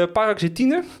jaar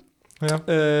paroxetine. Ja.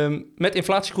 Met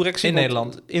inflatiecorrectie. In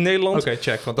Nederland? In Nederland. Oké,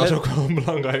 check, want dat is ook wel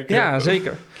belangrijk. Ja,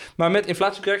 zeker. Maar met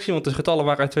inflatiecorrectie, want de getallen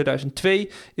waren uit 2002,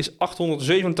 is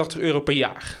 €887 per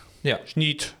jaar. Ja. Is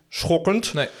niet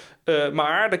schokkend. Nee.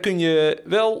 Maar daar kun je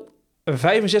wel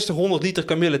 6500 liter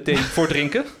kamille thee voor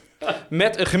drinken.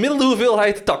 Met een gemiddelde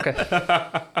hoeveelheid takken.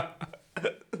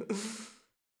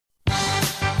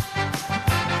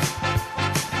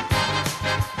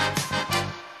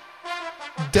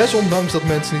 Desondanks dat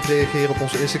mensen niet reageren op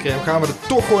onze Instagram, gaan we er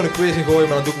toch gewoon een quiz in gooien,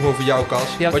 maar dan doe ik hem over jouw Cas.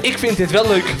 Ja, want ik vind dit wel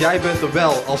leuk. Jij bent er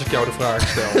wel als ik jou de vraag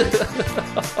stel. Nee,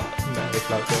 ik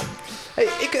flauw wel. Hey,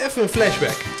 ik even een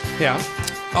flashback. Ja.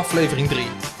 Aflevering 3.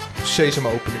 Sesam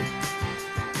Open nu.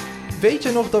 Weet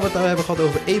je nog dat we het daar hebben gehad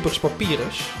over Ebers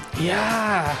Papyrus?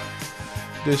 Ja.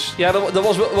 Dus... Ja, dat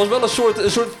was wel een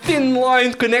soort thin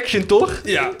line connection, toch?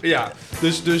 Ja.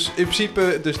 Dus in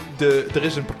principe, er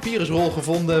is een papyrusrol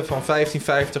gevonden van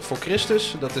 1550 voor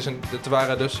Christus. Dat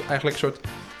waren dus eigenlijk een soort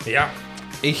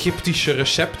Egyptische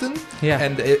recepten. Ja.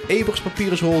 En de Ebers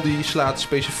papyrusrol die slaat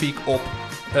specifiek op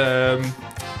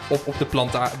de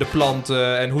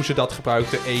planten en hoe ze dat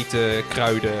gebruikten, eten,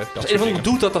 kruiden. Dat een van de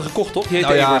doet dat dan gekocht, toch? Die heet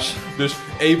Ebers. Ja, dus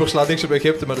Ebers slaat niks op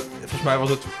Egypte, maar volgens mij was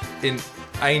het in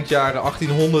eind jaren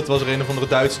 1800 was er een of andere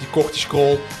Duitser die kocht die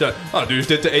scroll. Ja, nu is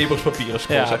dit de Ebers papyrus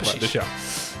scroll, ja, zeg precies. Maar.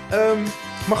 Dus ja.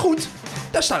 Maar goed,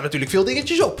 daar staan natuurlijk veel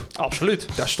dingetjes op. Absoluut.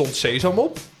 Daar stond sesam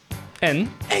op.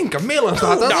 En Kamille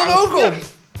staat daar ook op.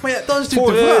 Maar ja, dat is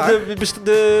natuurlijk de vraag.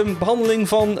 De behandeling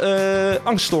van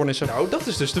angststoornissen. Nou, dat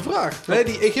is dus de vraag. Nee,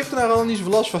 die Egyptenaren hadden niet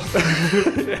zoveel last van.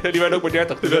 Die werden ook bij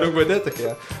 30. Die werden ook bij 30,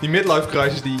 ja. Die midlife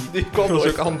crisis, die kwam dus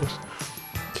ook anders.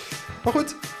 Maar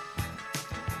goed.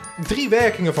 3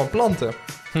 werkingen van planten.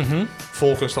 Mm-hmm.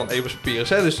 Volgens dan Ebers Papyrus.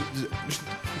 Hè? Dus je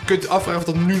kunt afvragen of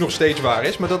dat nu nog steeds waar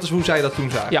is. Maar dat is hoe zij dat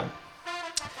toen zagen. Ja.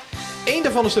 Eén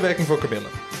daarvan is de werking van kamille.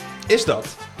 Is dat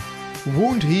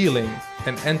wound healing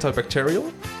en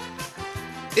antibacterial?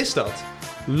 Is dat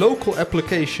local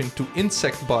application to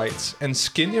insect bites and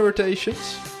skin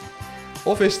irritations?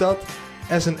 Of is dat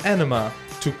as an enema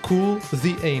to cool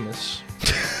the anus?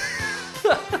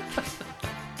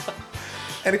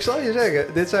 En ik zal je zeggen,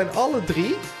 dit zijn alle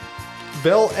 3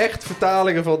 wel echt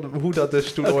vertalingen van hoe dat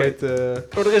dus toen ooit...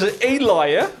 Oh, er is er 1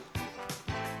 lie, hè?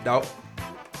 Nou...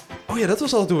 Oh ja, dat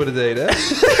was altijd hoe we dat deden, hè?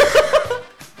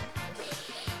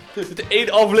 Met 1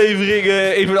 aflevering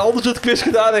even een ander soort quiz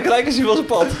gedaan en gelijk is hij van zijn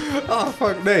pad. Ah,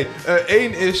 fuck, nee.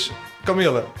 1 is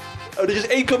kamille. Oh, er is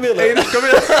 1 kamille. 1 is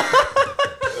kamille.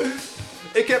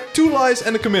 Ik heb 2 lies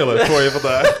en een kamille voor je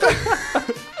vandaag.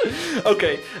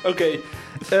 Oké.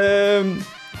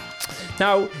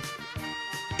 Nou,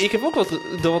 ik heb ook wat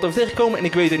over tegengekomen en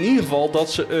ik weet in ieder geval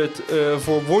dat ze het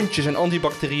voor wondjes en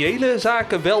antibacteriële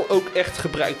zaken wel ook echt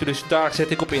gebruikten. Dus daar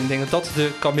zet ik op in. Ik denk dat dat de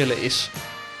kamille is.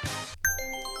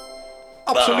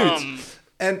 Absoluut.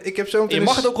 En ik heb zo Je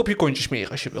mag het ook op je kontjes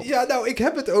smeren als je wilt. Ja, nou, ik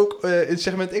heb het ook. In het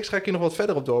segment X ga ik hier nog wat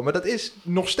verder op door. Maar dat is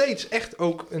nog steeds echt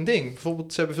ook een ding.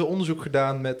 Bijvoorbeeld, ze hebben veel onderzoek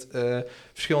gedaan met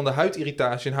verschillende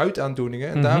huidirritaties en huidaandoeningen.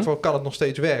 En daarvoor kan het nog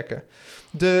steeds werken.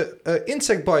 De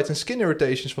insect bites en skin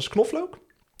irritations was knoflook.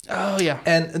 Oh ja.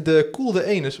 En de koelde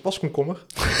enes was komkommer.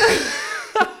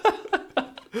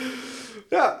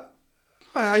 Ja,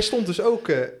 maar hij stond dus ook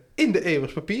in de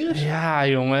Eeuwers Papyrus. Ja,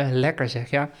 jongen, lekker zeg,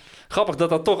 ja. Grappig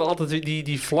dat toch altijd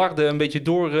die flarden een beetje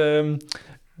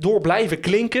door blijven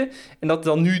klinken. En dat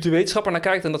dan nu de wetenschapper naar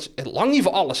kijkt. En dat is lang niet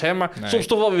voor alles, hè. Maar soms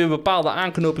toch wel weer bepaalde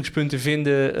aanknopingspunten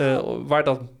vinden waar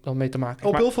dat dan mee te maken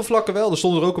heeft. Op heel veel vlakken wel. Er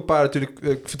stonden er ook een paar natuurlijk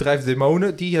verdrijfde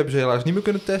demonen. Die hebben ze helaas niet meer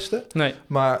kunnen testen. Nee.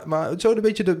 Maar zo een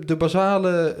beetje de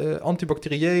basale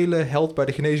antibacteriële helpt bij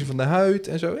de genezing van de huid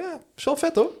en zo. Ja, is wel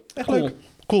vet hoor. Echt leuk.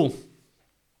 Cool.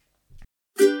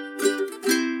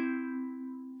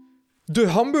 De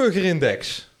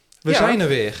hamburgerindex. We zijn er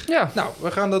weer. Ja. Nou,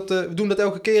 we doen dat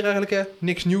elke keer eigenlijk. Hè.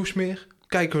 Niks nieuws meer.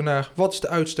 Kijken we naar wat is de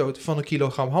uitstoot van een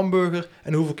kilogram hamburger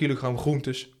en hoeveel kilogram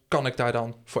groentes kan ik daar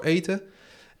dan voor eten.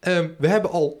 We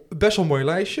hebben al best wel een mooi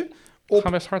lijstje.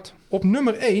 Gaan best hard. Op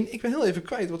nummer 1, ik ben heel even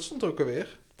kwijt, wat stond er ook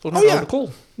alweer? Rode kool.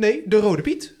 Nee, de rode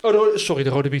biet. Oh, de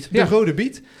rode biet. De rode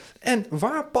biet. En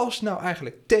waar past nou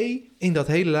eigenlijk thee in dat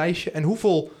hele lijstje? En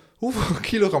hoeveel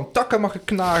kilogram takken mag ik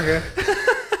knagen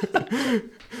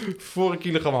voor een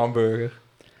kilogram hamburger?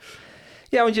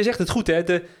 Ja, want je zegt het goed, hè.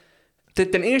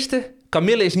 Ten eerste,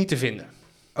 Kamille is niet te vinden.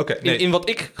 Oké, nee. In wat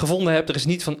ik gevonden heb, er is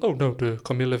niet van... oh, nou, de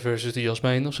Kamille versus de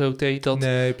jasmijn of zo thee.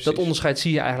 Dat onderscheid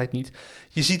zie je eigenlijk niet.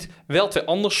 Je ziet wel 2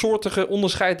 andersoortige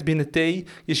onderscheiden binnen thee.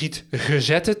 Je ziet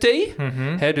gezette thee,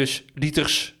 hè, dus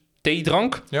liters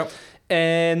theedrank. Ja.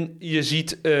 En je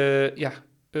ziet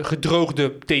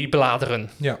gedroogde theebladeren.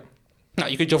 Ja. Nou,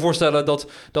 je kunt je voorstellen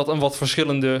dat een wat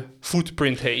verschillende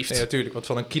footprint heeft. Ja, natuurlijk. Want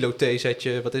van een kilo thee zet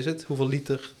je, wat is het? Hoeveel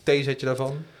liter thee zet je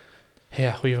daarvan?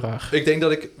 Ja, goede vraag. Ik denk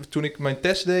dat toen ik mijn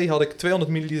test deed, had ik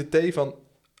 200 milliliter thee van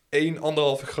 1,5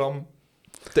 gram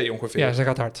thee ongeveer. Ja, dat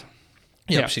gaat hard.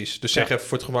 Ja, precies. Dus zeg even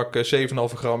voor het gemak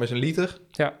 7,5 gram is een liter.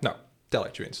 Ja. Nou, tel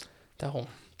uit je winst. Daarom.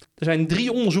 Er zijn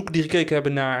 3 onderzoeken die gekeken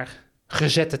hebben naar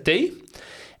gezette thee.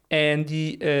 En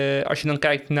als je dan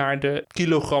kijkt naar de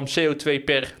kilogram CO2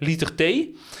 per liter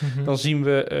thee, dan zien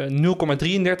we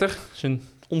 0,33. Dat is een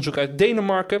onderzoek uit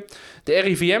Denemarken. De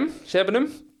RIVM, ze hebben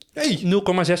hem. Hey.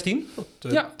 0,16.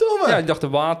 Ja, ik dacht de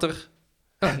water.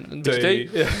 Een beetje thee.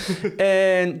 Ja.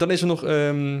 En dan is er nog...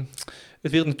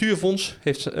 het Wereld Natuurfonds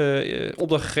heeft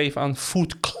opdracht gegeven aan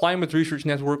Food Climate Research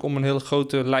Network om een hele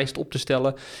grote lijst op te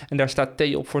stellen. En daar staat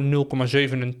thee op voor 0,87.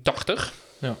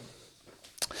 Ja.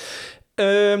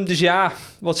 Dus ja,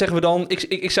 wat zeggen we dan?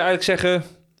 Ik zou eigenlijk zeggen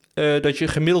dat je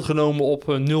gemiddeld genomen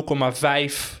op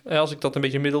 0,5, als ik dat een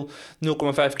beetje middel,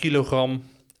 0,5 kilogram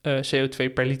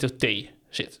CO2 per liter thee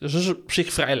zit. Dus dat is op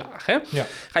zich vrij laag. Hè? Ja.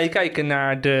 Ga je kijken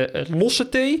naar de losse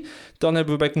thee, dan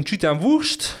hebben we bij Conchita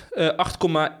Wurst 8,41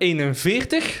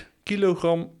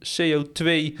 kilogram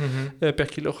CO2 per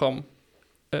kilogram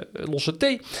losse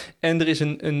thee. En er is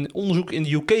een onderzoek in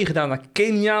de UK gedaan naar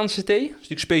Keniaanse thee. Dat is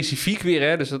natuurlijk specifiek weer,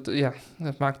 hè? Dus dat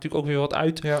maakt natuurlijk ook weer wat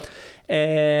uit. Ja.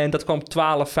 En dat kwam 12,45.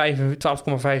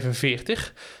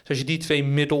 Dus als je die 2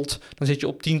 middelt, dan zit je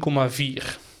op 10,4.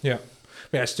 Ja.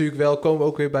 Maar ja, het is natuurlijk wel, komen we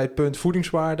ook weer bij het punt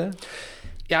voedingswaarde.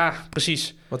 Ja,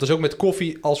 precies. Want dat is ook met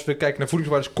koffie, als we kijken naar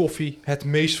voedingswaarde, is koffie het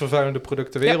meest vervuilende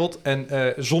product ter wereld. Ja.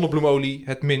 En zonnebloemolie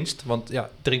het minst. Want ja,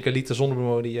 drink een liter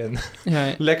zonnebloemolie en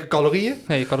lekker calorieën.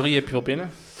 Nee, calorieën heb je wel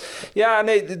binnen. Ja,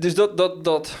 nee, dus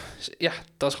dat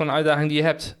is gewoon een uitdaging die je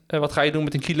hebt. Wat ga je doen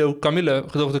met een kilo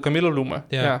gedroogde kamillebloemen?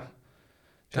 Ja.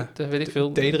 Dat weet ik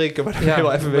veel. Thee drinken, maar dan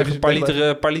heel even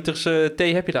een paar liters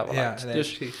thee heb je daar wel uit. Nee,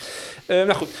 dus, precies.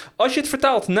 Nou goed, als je het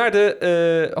vertaalt naar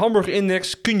de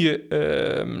hamburgerindex, kun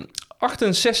je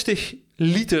 68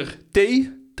 liter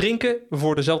thee drinken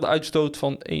voor dezelfde uitstoot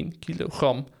van 1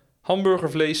 kilogram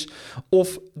hamburgervlees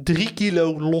of 3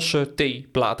 kilo losse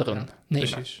theebladeren nemen.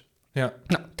 Precies. Ja.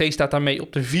 Nou, thee staat daarmee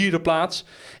op de 4e plaats.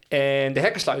 En de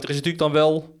hekkensluiter is natuurlijk dan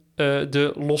wel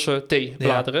de losse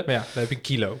theebladeren. Ja, dan heb je een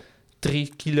kilo.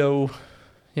 3 kilo...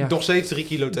 Ja. Nog steeds 3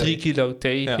 kilo thee. 3 kilo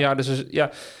thee, ja dus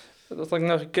dat had ik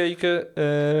nou gekeken.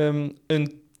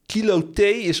 Een kilo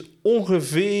thee is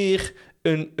ongeveer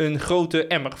een grote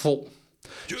emmer vol.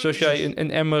 Dus als jij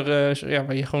een emmer,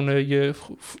 waar je gewoon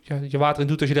je water in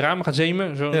doet als je de ramen gaat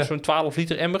zemen, zo'n 12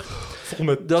 liter emmer.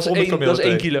 Dat is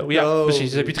 1 kilo. Ja, precies.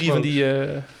 Dus heb je 3 van die...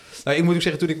 Nou, ik moet ook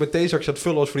zeggen, toen ik mijn theezakje aan het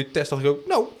vullen was voor die test, dacht ik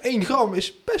ook, 1 gram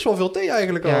is best wel veel thee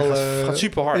eigenlijk al. Ja, gaat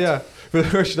super hard. Ja.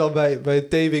 Als je dan bij een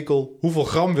theewinkel, hoeveel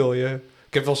gram wil je?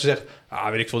 Ik heb wel eens gezegd,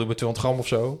 weet ik veel, doe maar 200 gram of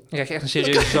zo. Dan krijg je echt een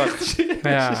serieuze zak.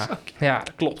 Ja,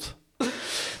 klopt.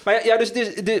 Maar ja, dus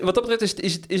wat dat betreft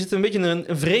is het een beetje een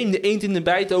vreemde eend in de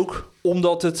bijt ook.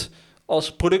 Omdat het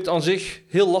als product aan zich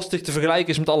heel lastig te vergelijken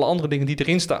is met alle andere dingen die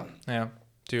erin staan. Ja,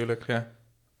 tuurlijk, ja.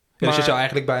 Maar, dus je zou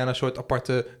eigenlijk bijna een soort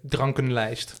aparte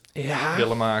drankenlijst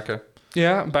willen maken.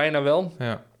 Ja, bijna wel.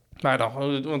 Ja. Maar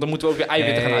want dan moeten we ook weer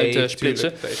eiwitten gaan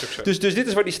uitsplitsen. Dus dit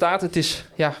is waar die staat. Het is,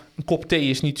 een kop thee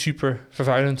is niet super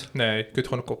vervuilend. Nee, je kunt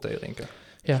gewoon een kop thee drinken.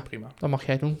 Ja, prima. Dat mag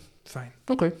jij doen. Fijn.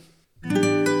 Oké.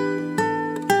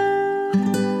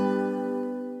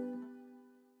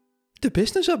 De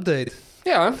business update.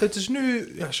 Ja. Het is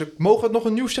nu... Ja, mogen we het nog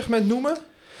een nieuw segment noemen?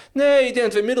 Nee, ik denk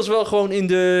dat we inmiddels wel gewoon in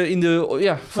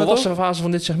de volwassen fase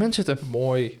van dit segment zitten.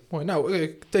 Mooi.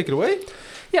 Nou, take it away.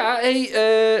 Ja,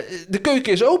 de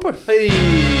keuken is open. Hey.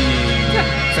 Ja.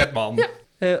 Vet man.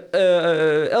 Ja.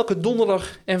 Elke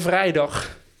donderdag en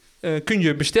vrijdag kun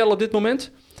je bestellen op dit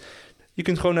moment. Je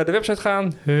kunt gewoon naar de website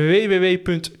gaan,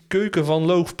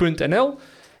 www.keukenvanloof.nl.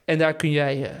 En daar kun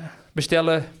jij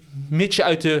bestellen, mits je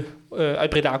uit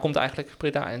Breda komt eigenlijk.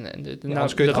 Breda en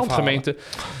de randgemeente.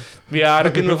 Ja,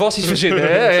 daar kunnen we vast iets verzinnen.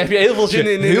 Hè? Heb je heel veel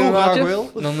zin in? Heel graag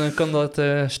wil. Dan kan dat,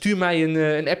 stuur mij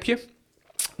een appje.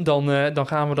 Dan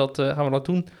gaan we dat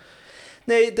doen.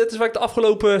 Nee, dat is waar ik de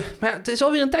afgelopen... Maar het is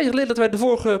alweer een tijdje geleden dat wij de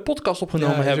vorige podcast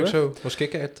opgenomen hebben. Ja, dat was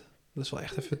kick-it. Dat is wel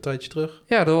echt even een tijdje terug.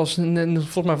 Ja, dat was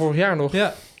volgens mij vorig jaar nog.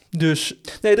 Ja. Dus,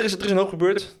 nee, er is een hoop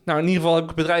gebeurd. Nou, in ieder geval heb ik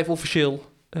het bedrijf officieel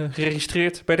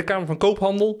geregistreerd bij de Kamer van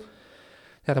Koophandel.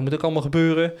 Ja, dat moet ook allemaal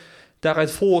gebeuren.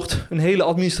 Daaruit volgt een hele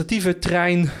administratieve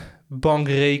trein,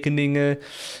 bankrekeningen.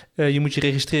 Je moet je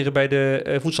registreren bij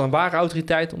de Voedsel- en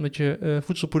Warenautoriteit, omdat je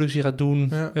voedselproductie gaat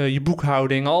doen. Ja. Je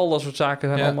boekhouding, al dat soort zaken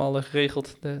zijn allemaal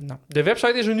geregeld. De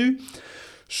website is er nu.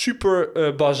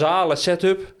 Super basale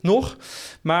setup nog.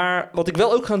 Maar wat ik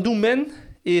wel ook gaan doen ben,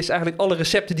 is eigenlijk alle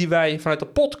recepten die wij vanuit de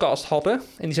podcast hadden.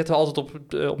 En die zetten we altijd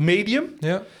op Medium.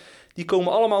 Ja. Die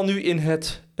komen allemaal nu in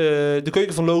de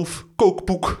Keuken van Loof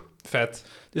kookboek. Vet.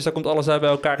 Dus daar komt alles daar bij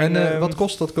elkaar. En wat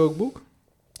kost dat kookboek?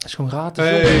 Dat is gewoon gratis.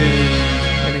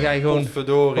 En dan ga je gewoon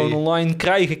online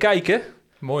kijken.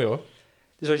 Mooi hoor.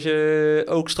 Dus als je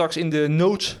ook straks in de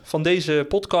notes van deze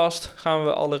podcast gaan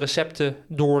we alle recepten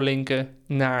doorlinken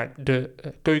naar de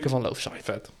Keuken van Loof site.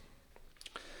 Vet.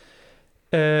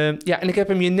 En ik heb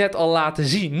hem je net al laten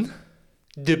zien.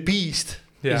 The Beast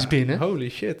is binnen. Holy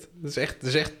shit. Het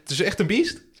is echt een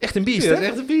beest? Echt een beest, hè? Het is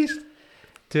echt een beest.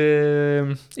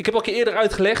 Ik heb al een keer eerder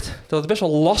uitgelegd dat het best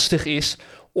wel lastig is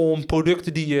om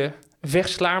producten die je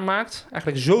vers klaarmaakt,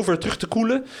 eigenlijk zo ver terug te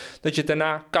koelen, dat je het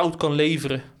daarna koud kan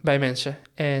leveren bij mensen.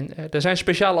 En er zijn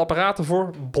speciale apparaten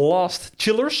voor, blast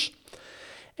chillers.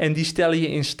 En die stellen je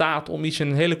in staat om iets in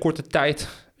een hele korte tijd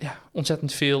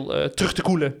ontzettend veel terug te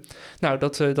koelen. Nou,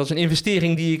 dat is een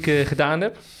investering die ik gedaan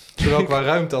heb. Zowel qua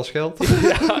ruimte als geld.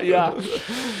 ja.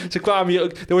 Ze kwamen hier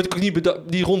ook... Er wordt ook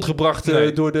niet rondgebracht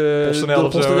door de PostNL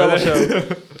of zo.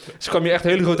 Ze kwamen hier echt een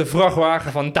hele grote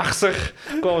vrachtwagen van 80.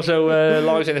 Kwam zo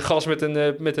langs in de gas met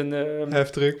een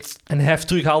heftruck. Een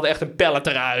heftruck haalde echt een pallet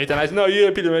eruit. En hij zei, nou, hier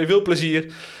heb je ermee, veel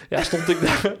plezier. Ja, stond ik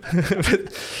daar.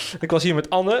 Ik was hier met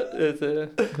Anne,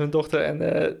 mijn dochter. En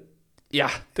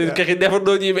toen kreeg je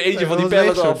nooit niet meer eentje van die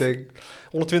pallet af.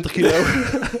 120 kilo.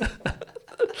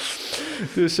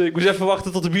 Dus ik moest even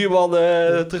wachten tot de buurman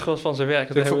terug was van zijn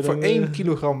werk. Voor 1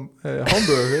 kilogram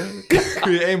hamburger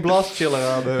kun je 1 blastchiller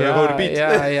aan de rode biet.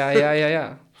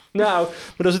 Ja. Nou,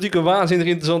 maar dat is natuurlijk een waanzinnig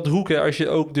interessante hoek. Hè, als je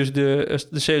ook dus de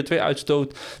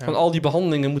CO2-uitstoot van al die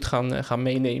behandelingen moet gaan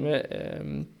meenemen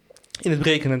in het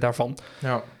berekenen daarvan.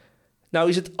 Ja. Nou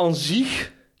is het aan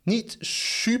zich niet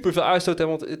super veel uitstoot, hè,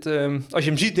 want als je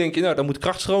hem ziet denk je, nou, daar moet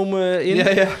krachtstroom in.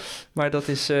 Ja. Maar dat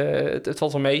is, het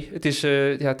valt wel mee. Het is,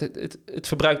 het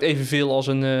verbruikt evenveel als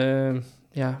een, het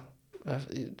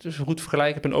is een goed vergelijk.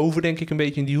 Ik heb een oven, denk ik, een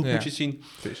beetje in die hoek moet je het zien.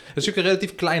 Het is natuurlijk een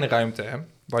relatief kleine ruimte, hè,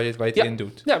 waar je het in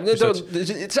doet. Ja, dus het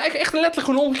is eigenlijk echt letterlijk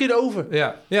gewoon een omgekeerde oven.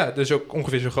 Ja, dus ook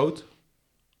ongeveer zo groot.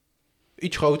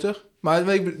 Iets groter. Maar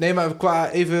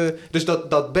qua even... Dus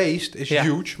dat beest is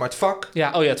huge, maar het vak...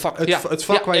 het vak. Het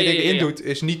vak waar je dingen in doet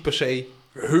is niet per se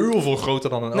heel veel groter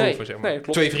dan een oven, zeg maar. Nee,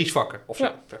 2 vriesvakken of zo,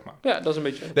 zeg maar. Ja, dat is een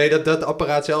beetje... Nee, dat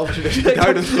apparaat zelf is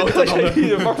duidelijk groter dan een...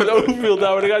 Je vak met oven wil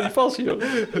douwen, dan gaat hij vast, joh.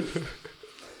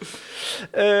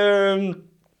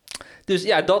 Dus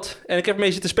ja, dat. En ik heb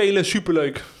mee zitten spelen.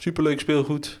 Superleuk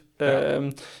speelgoed.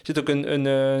 Er zit ook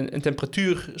een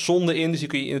temperatuurzonde in, dus die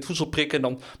kun je in het voedsel prikken.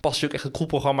 Dan past je ook echt het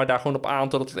koelprogramma daar gewoon op aan,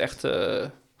 totdat het echt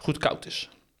goed koud is.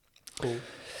 Cool.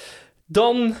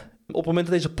 Dan Op het moment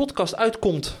dat deze podcast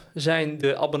uitkomt, zijn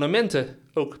de abonnementen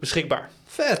ook beschikbaar.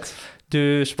 Vet.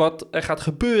 Dus wat er gaat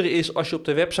gebeuren is, als je op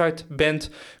de website bent,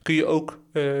 kun je ook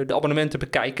de abonnementen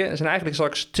bekijken. Er zijn eigenlijk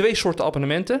straks 2 soorten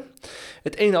abonnementen.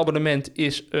 Het ene abonnement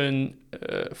is een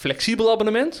flexibel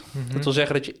abonnement. Mm-hmm. Dat wil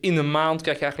zeggen dat je in een maand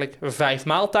krijg je eigenlijk 5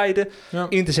 maaltijden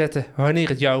in te zetten wanneer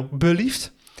het jou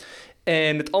belieft.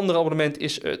 En het andere abonnement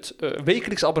is het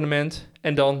wekelijks abonnement.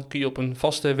 En dan kun je op een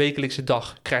vaste wekelijkse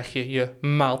dag krijg je je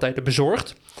maaltijden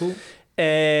bezorgd. Cool.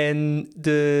 En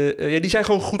die zijn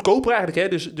gewoon goedkoper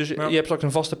eigenlijk. Hè? Dus je hebt straks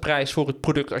een vaste prijs voor het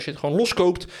product als je het gewoon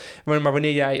loskoopt. Maar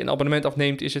wanneer jij een abonnement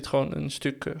afneemt, is het gewoon een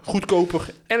stuk goedkoper.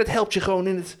 En het helpt je gewoon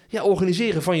in het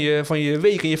organiseren van je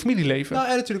week en je familieleven. Nou,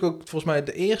 en natuurlijk ook, volgens mij,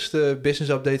 de eerste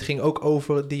business update ging ook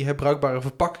over die herbruikbare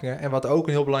verpakkingen. En wat ook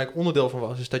een heel belangrijk onderdeel van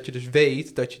was, is dat je dus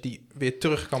weet dat je die weer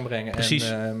terug kan brengen. Precies.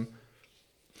 En,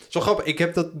 zo grappig, ik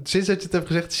heb dat, sinds dat je het hebt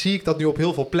gezegd, zie ik dat nu op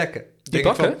heel veel plekken. Die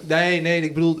pakken? Nee,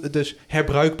 ik bedoel dus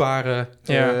herbruikbare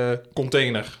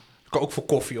container. Ook voor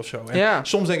koffie of zo. En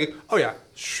soms denk ik, oh ja,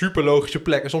 super logische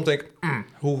plek. En soms denk ik,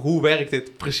 hoe werkt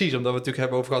dit precies? Omdat we het natuurlijk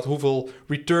hebben over gehad hoeveel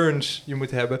returns je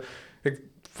moet hebben.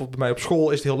 Bijvoorbeeld bij mij op school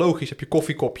is het heel logisch. Heb je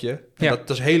koffiekopje. En dat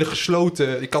is hele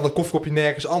gesloten. Je kan dat koffiekopje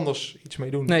nergens anders iets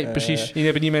mee doen. Nee, precies. Je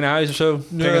hebt het niet mee naar huis of zo.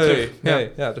 Nee.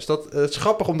 Ja, dus het is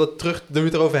grappig om dat terug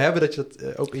erover hebben. Dat je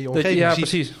dat ook in je omgeving ziet.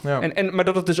 Precies. Ja. Maar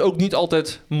dat het dus ook niet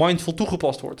altijd mindful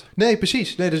toegepast wordt. Nee,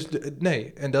 precies.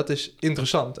 Nee. En dat is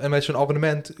interessant. En met zo'n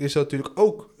abonnement is dat natuurlijk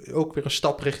ook weer een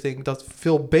stap richting dat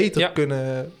veel beter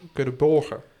kunnen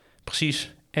borgen.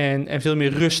 Precies. En veel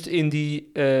meer rust in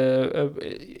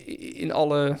in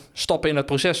alle stappen in het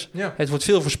proces. Ja. Het wordt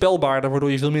veel voorspelbaarder,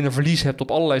 waardoor je veel minder verlies hebt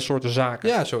op allerlei soorten zaken.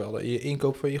 Ja, zowel je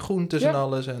inkoop van je groentes en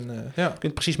alles. En, Je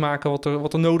kunt precies maken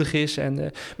wat er nodig is.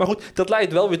 Maar goed, dat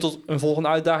leidt wel weer tot een volgende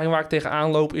uitdaging waar ik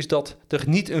tegenaan loop, is dat er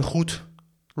niet een goed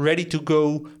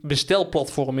ready-to-go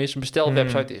bestelplatform is, een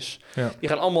bestelwebsite is. Ja. Die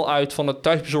gaan allemaal uit van het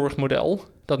thuisbezorgdmodel,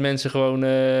 dat mensen gewoon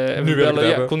nu bellen.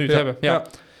 Ja, kon nu het hebben. Ja.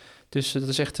 Dus dat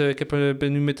is echt, ik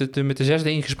ben nu met de 6e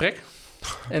in gesprek.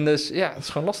 En dus, het is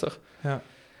gewoon lastig. Ja.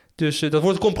 Dus dat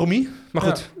wordt een compromis. Maar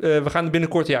goed, we gaan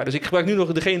binnenkort, Dus ik gebruik nu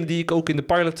nog degene die ik ook in de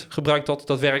pilot gebruikt had.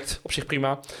 Dat werkt op zich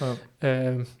prima.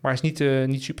 Maar is niet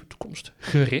super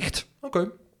toekomstgericht.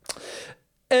 Oké.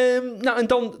 En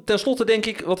dan tenslotte denk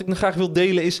ik, wat ik nog graag wil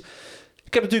delen is,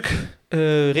 ik heb natuurlijk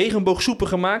regenboogsoepen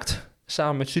gemaakt.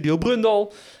 Samen met Studio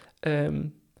Brundal.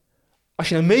 Als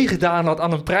je nou meegedaan had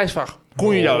aan een prijsvraag,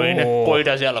 kon je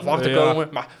daar zelf achter komen.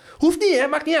 Maar hoeft niet, hè?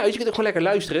 Maakt niet uit. Je kunt ook gewoon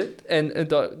lekker luisteren. En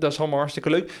dat is allemaal hartstikke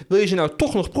leuk. Wil je ze nou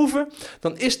toch nog proeven,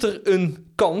 dan is er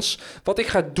een kans. Wat ik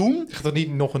ga doen... Je gaat er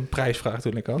niet nog een prijsvraag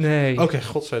doen, ik had? Nee. Oké,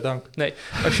 godzijdank. Nee.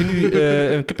 Als je nu...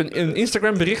 ik heb een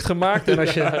Instagram bericht gemaakt. En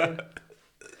als je...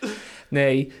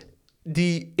 Nee.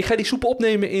 Ik ga die soep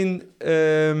opnemen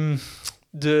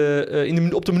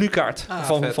op de menukaart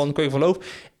van Keuken van Loof.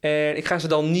 En ik ga ze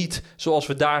dan niet, zoals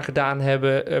we daar gedaan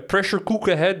hebben, pressure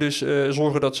cooken. Hè? Dus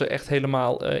zorgen dat ze echt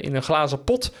helemaal in een glazen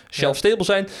pot shelf stable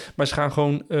zijn. Maar ze gaan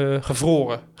gewoon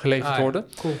gevroren geleverd worden.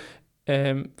 Cool.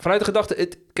 Vanuit de gedachte,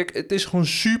 het is gewoon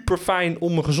super fijn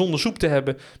om een gezonde soep te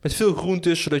hebben. Met veel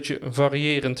groentes, zodat je een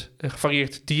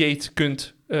gevarieerd dieet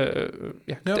kunt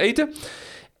eten.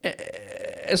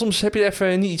 En soms heb je er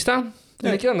even niet iets staan. Dan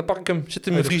denk je, dan pak ik hem, zit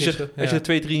in mijn vriezer. Als je er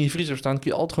 2, 3 in je vriezer staan,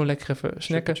 kun je altijd gewoon lekker even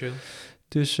snacken.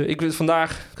 Dus ik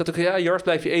had ook, Jars,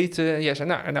 blijf je eten? En jij zei,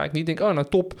 nou, ik niet. Denk,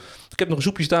 top. Ik heb nog een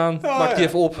soepje staan. Maak die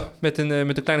even op met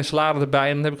een kleine salade erbij.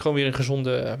 En dan heb ik gewoon weer een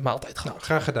gezonde maaltijd gehad. Nou,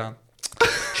 graag gedaan.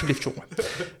 Alsjeblieft, jongen.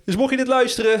 Dus mocht je dit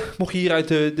luisteren, mocht je hier uit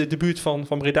de buurt van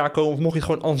Breda komen, of mocht je het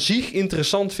gewoon aan zich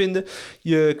interessant vinden,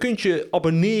 je kunt je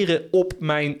abonneren op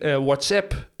mijn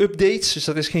WhatsApp-updates. Dus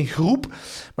dat is geen groep, maar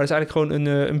dat is eigenlijk gewoon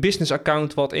een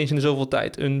business-account wat eens in de zoveel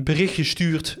tijd een berichtje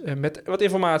stuurt met wat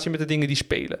informatie met de dingen die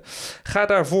spelen. Ga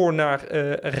daarvoor naar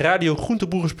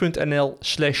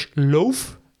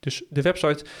radiogroentebroers.nl/loof. Dus de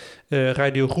website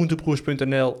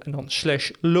radiogroentebroers.nl en dan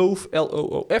 /loof,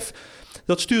 LOOF.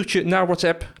 Dat stuurt je naar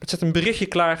WhatsApp. Dat zet een berichtje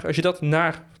klaar. Als je dat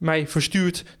naar mij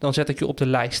verstuurt, dan zet ik je op de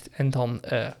lijst. En dan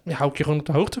hou ik je gewoon op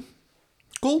de hoogte.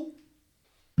 Cool.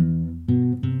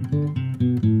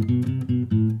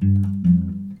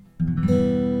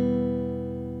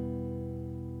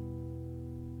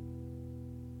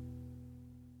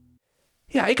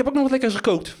 Ja, ik heb ook nog wat lekkers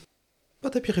gekookt.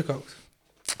 Wat heb je gekookt?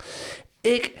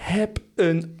 Ik heb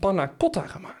een panna cotta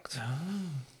gemaakt.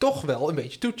 Toch wel een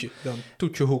beetje toetje dan.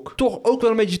 Toetjehoek. Toch ook wel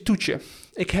een beetje toetje.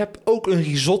 Ik heb ook een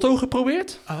risotto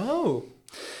geprobeerd. Oh.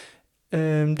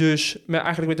 Dus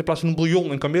eigenlijk met in plaats van een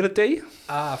bouillon een kamille thee.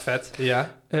 Ah, vet.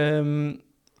 Ja.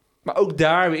 Maar ook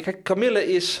daar weer. Kijk,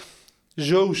 kamille is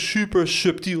zo super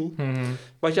subtiel. Mm-hmm.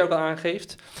 Wat jij ook al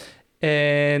aangeeft.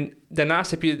 En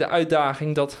daarnaast heb je de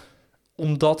uitdaging dat,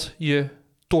 omdat je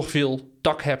toch veel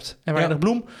tak hebt en weinig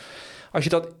bloem, als je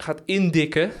dat gaat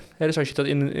indikken, hè, dus als je dat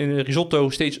in een risotto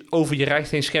steeds over je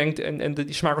rijst heen schenkt en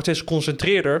die smaak wordt steeds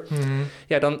geconcentreerder,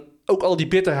 ja, dan ook al die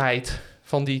bitterheid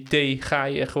van die thee ga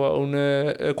je gewoon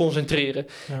concentreren.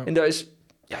 Ja. En dat is,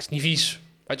 ja, het is niet vies,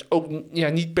 maar het is ook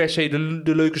niet per se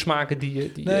de leuke smaken die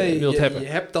je wilt hebben. Je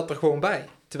hebt dat er gewoon bij.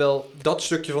 Terwijl dat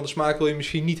stukje van de smaak wil je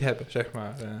misschien niet hebben, zeg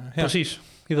maar. Precies.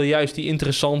 Je wil juist die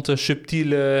interessante,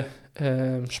 subtiele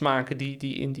smaken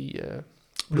die in die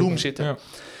bloem zitten. Ja.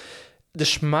 De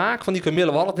smaak van die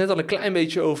kamille, we hadden het net al een klein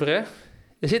beetje over, hè?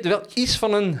 Er zit wel iets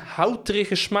van een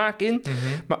houterige smaak in,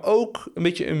 maar ook een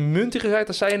beetje een muntigheid,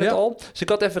 dat zei je net al. Dus ik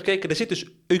had even gekeken, er zit dus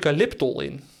eucalyptol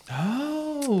in.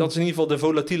 Oh. Dat is in ieder geval de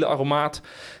volatiele aromaat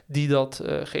die dat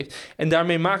geeft. En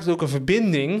daarmee maakt het ook een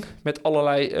verbinding met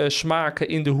allerlei smaken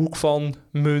in de hoek van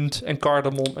munt en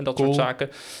cardamom en dat soort zaken.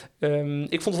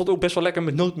 Ik vond het ook best wel lekker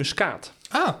met nootmuskaat.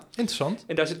 Ah, interessant.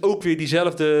 En daar zit ook weer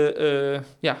diezelfde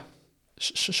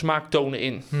smaaktonen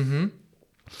in.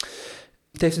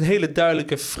 Het heeft een hele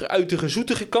duidelijke fruitige,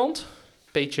 zoetige kant.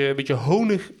 Beetje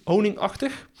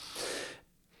honingachtig.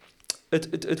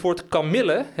 Het woord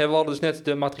kamille, we hadden dus net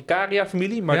de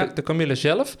Matricaria-familie, maar de kamille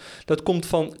zelf, dat komt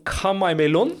van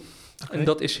Kamille. Okay. En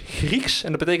dat is Grieks en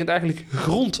dat betekent eigenlijk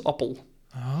grondappel.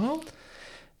 Oh.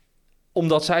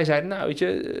 Omdat zij zeiden, nou weet je,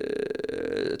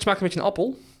 het smaakt een beetje een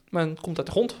appel, maar het komt uit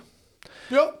de grond.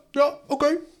 Ja,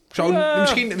 oké.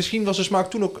 Misschien was de smaak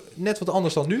toen ook net wat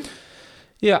anders dan nu.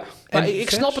 Ja, maar ik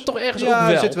snap het toch ergens ook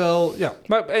wel. Zit wel, ja.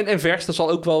 Maar, en vers, dat zal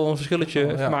ook wel een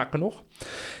verschilletje maken nog.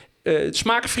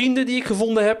 Smaakvrienden die ik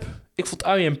gevonden heb. Ik vond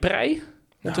ui en prei.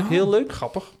 Vond ik heel leuk.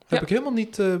 Grappig. Heb ik helemaal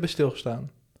niet bij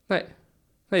stilgestaan. Nee,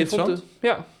 je vond het,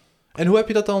 ja. En hoe heb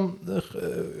je dat dan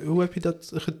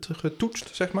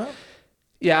getoetst, zeg maar?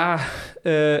 Ja,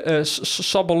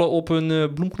 sabbelen op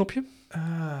een bloemknopje.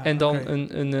 En dan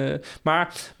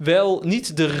maar wel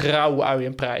niet de rauwe ui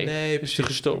en prei. Nee, precies. De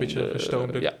gestoomde. Een beetje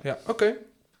gestoomde. Ja, oké.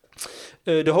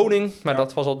 De honing, maar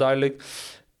dat was al duidelijk.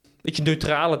 Beetje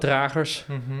neutrale dragers.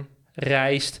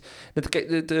 Rijst.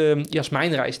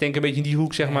 Jasmijnrijst, denk een beetje in die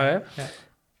hoek, zeg maar.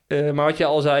 Hè? Maar wat je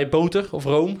al zei, boter of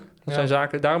room. Dat zijn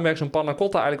zaken. Daarom werkt zo'n panna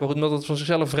cotta eigenlijk wel goed, omdat het van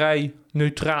zichzelf vrij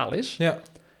neutraal is. Ja.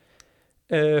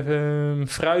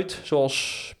 Fruit,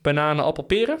 zoals bananen, appel,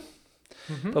 peren.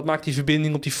 Dat maakt die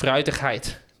verbinding op die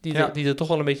fruitigheid. Die er toch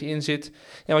wel een beetje in zit.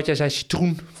 En wat jij zei,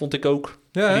 citroen, vond ik ook.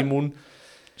 Ja, limoen.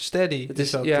 Steady. Het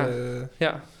is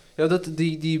dat,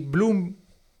 die bloem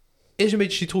is een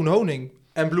beetje citroenhoning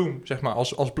en bloem, zeg maar.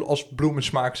 Als bloem een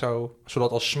smaak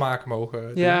zodat als smaak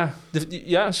mogen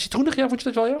doen. Citroenig, vond je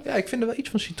dat wel, ja? Ja, ik vind er wel iets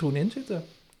van citroen in zitten.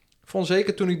 Ik vond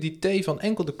zeker toen ik die thee van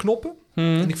enkel de knoppen.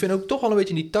 En ik vind ook toch wel een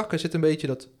beetje in die takken zit een beetje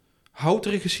dat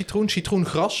houterige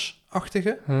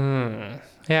citroengrasachtige.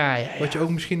 Ja. Wat je ook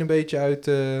misschien een beetje uit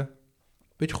een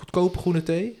beetje goedkope groene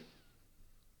thee.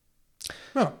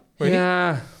 Nee?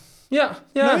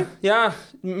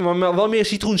 Maar wel meer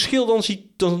citroenschil dan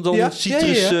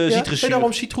citrus.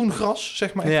 Daarom citroengras,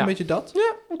 zeg maar, echt een beetje dat.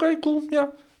 Ja, oké, cool.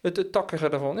 Ja, het takkige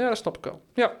daarvan. Ja, dat snap ik wel.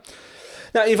 Ja.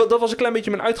 Nou, in ieder geval, dat was een klein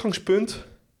beetje mijn uitgangspunt.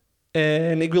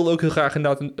 En ik wilde ook heel graag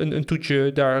inderdaad een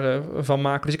toetje daarvan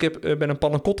maken. Dus ik ben een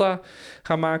panna cotta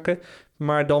gaan maken,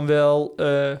 maar dan wel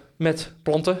met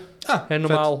planten. En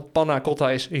normaal vet. Panna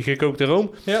cotta is gekookte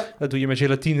room. Ja. Dat doe je met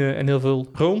gelatine en heel veel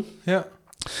room. Ja.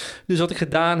 Dus wat ik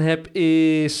gedaan heb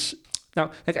is... Nou,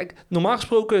 kijk, normaal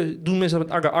gesproken doen mensen dat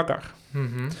met agar-agar.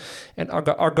 En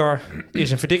agar-agar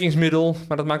is een verdikkingsmiddel,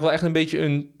 maar dat maakt wel echt een beetje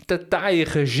een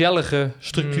taaiige, gellige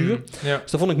structuur.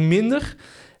 Dus dat vond ik minder.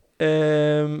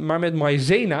 Maar met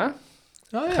maïzena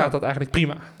gaat dat eigenlijk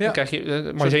prima. Dan krijg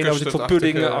je maïzena wordt voor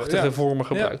puddingachtige vormen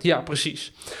gebruikt. Ja,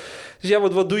 precies. Dus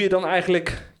wat doe je dan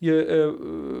eigenlijk? Je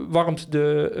warmt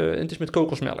het is met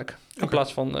kokosmelk in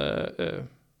plaats van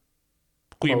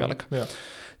koeienmelk.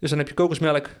 Dus dan heb je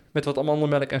kokosmelk met wat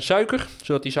amandelmelk en suiker,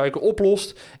 zodat die suiker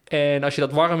oplost. En als je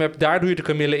dat warm hebt, daar doe je de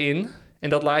kamille in. En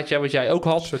dat laat je, wat jij ook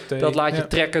had, dat laat je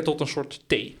trekken tot een soort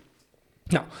thee.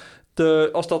 Nou,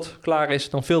 als dat klaar is,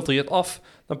 dan filter je het af.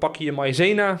 Dan pak je je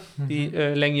maïzena, die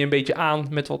leng je een beetje aan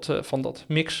met wat van dat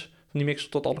mix. Van die mix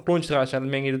tot alle klontjes eruit zijn,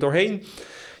 dan meng je er doorheen.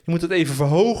 Je moet het even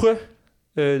verhogen,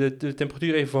 de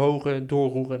temperatuur even verhogen,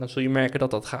 doorroeren. En dan zul je merken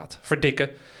dat dat gaat verdikken.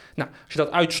 Nou, als je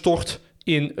dat uitstort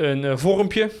in een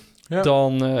vormpje,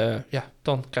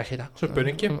 dan krijg je daar Zo'n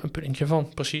puddingje. Een puddingje van,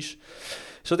 precies.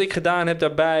 Dus wat ik gedaan heb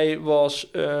daarbij was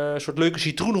een soort leuke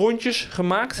citroenrondjes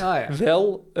gemaakt.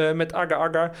 Wel met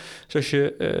agar-agar. Dus als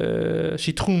je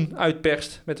citroen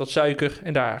uitperst met wat suiker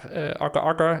en daar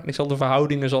agar-agar. En ik zal de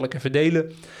verhoudingen even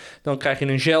delen. Dan krijg je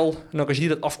een gel. En dan als je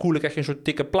dat afkoelen krijg je een soort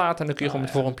dikke plaat. En dan kun je gewoon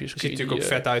met vormpjes. Het ziet natuurlijk ook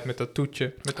vet uit met dat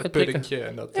toetje, met dat puddingje.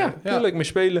 En dat, leuk mee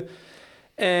spelen.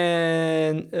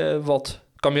 En wat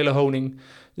kamillehoning.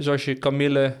 Dus als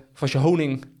je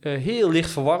honing heel licht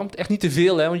verwarmt, echt niet te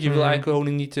veel, hè, want je wil eigenlijk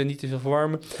honing niet te veel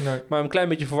verwarmen, maar een klein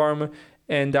beetje verwarmen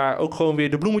en daar ook gewoon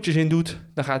weer de bloemetjes in doet,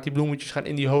 dan gaat die bloemetjes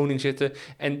in die honing zitten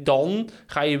en dan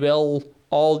ga je wel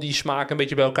al die smaken een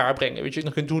beetje bij elkaar brengen. Weet je, wat je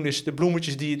nog kunt doen is de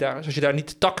bloemetjes die je daar, als je daar niet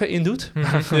de takken in doet,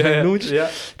 kun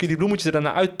je die bloemetjes er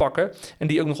daarna uitpakken en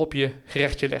die ook nog op je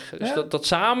gerechtje leggen. Dus dat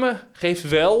samen geeft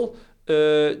wel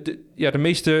de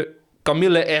meeste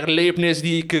Kamille-erlebnis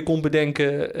die ik kon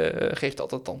bedenken, geeft dat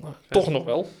dan toch nog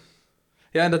wel.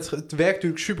 Ja, en het werkt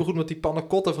natuurlijk supergoed, omdat die panna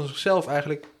cotta van zichzelf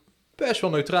eigenlijk best wel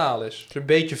neutraal is. Dus een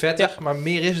beetje vettig, maar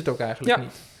meer is het ook eigenlijk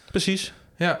niet. Precies.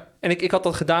 Ja. En ik had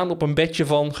dat gedaan op een bedje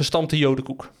van gestampte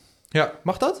jodenkoek. Ja,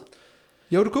 mag dat?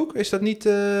 Jodenkoek? Is dat niet...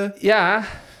 Ja,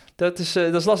 dat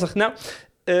is lastig. Nou...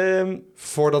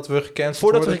 voordat we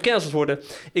gecanceld worden.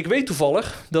 Ik weet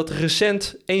toevallig dat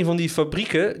recent een van die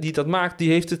fabrieken die dat maakt,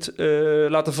 die heeft het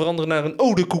laten veranderen naar een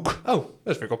odekoek. Oh,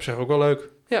 dat vind ik op zich ook wel leuk.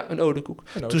 Ja, een odekoek.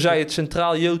 Toen zei het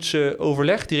Centraal Joodse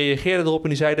Overleg, die reageerde erop en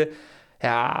die zeiden,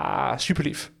 ja, super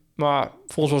lief. Maar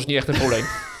voor ons was het niet echt een probleem.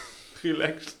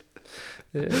 Relaxed.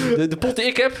 De pot die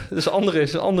ik heb, dus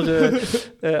een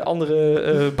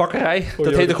andere bakkerij,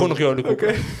 dat heette gewoon nog jodenkoek.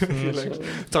 Okay.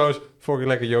 Trouwens, vorige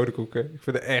lekker jodenkoeken. Ik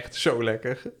vind het echt zo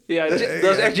lekker. Ja, dat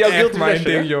is echt jouw guilty mijn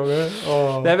ding, jongen.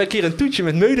 We hebben een keer een toetje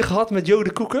met meuden gehad met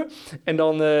jodenkoeken. En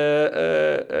dan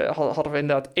hadden we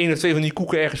inderdaad 1 of 2 van die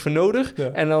koeken ergens voor nodig. Ja.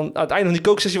 En dan aan het einde van die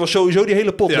kooksessie was sowieso die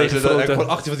hele pot leeg. Dus dan heb ik gewoon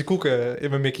 18 van die koeken in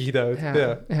mijn Mickey gedouwd.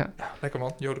 Ja, lekker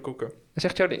man, jodenkoeken. Dat is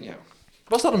echt jouw ding, ja.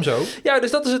 Was dat hem zo? Ja,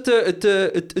 dus dat is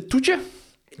het toetje.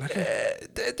 Lekker.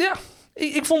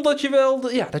 Ik vond dat je wel,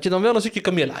 dat je dan wel een stukje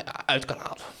kamille uit kan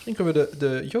halen. Misschien kunnen we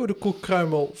de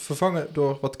jodenkoekkruimel vervangen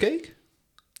door wat cake.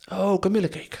 Oh,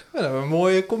 kamillecake. Ja, dat hebben we een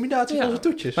mooie combinatie van onze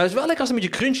toetjes. Maar het is wel lekker als het een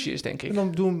beetje crunchy is, denk ik. En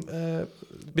dan doen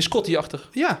biscotti-achtig.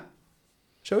 Ja,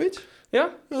 zoiets. Ja?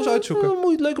 We eens uitzoeken. Moet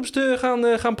je het leuk om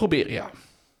te gaan proberen, ja.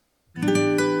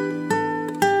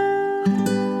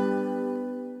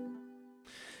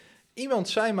 Iemand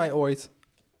zei mij ooit,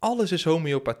 alles is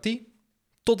homeopathie,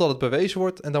 totdat het bewezen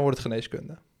wordt en dan wordt het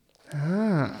geneeskunde.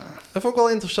 Dat vond ik wel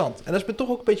interessant. En dat is me toch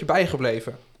ook een beetje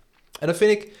bijgebleven. En dat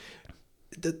vind ik,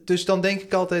 dus dan denk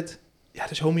ik altijd, ja,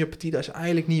 dus homeopathie, dat is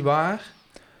eigenlijk niet waar.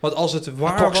 Want als het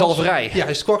waar kwakzalverij. Ja,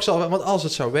 is het kwakzalverij. Want als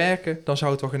het zou werken, dan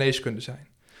zou het wel geneeskunde zijn.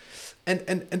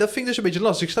 En dat vind ik dus een beetje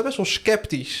lastig. Ik sta best wel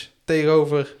sceptisch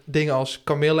tegenover dingen als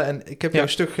Kamille. En ik heb jouw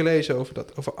stuk gelezen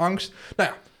over angst. Nou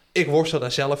ja, ik worstel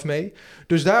daar zelf mee.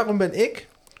 Dus daarom ben ik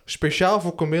speciaal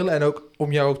voor Kamille en ook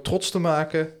om jou trots te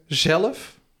maken,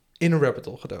 zelf in een rabbit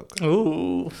hole gedoken.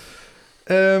 Oeh.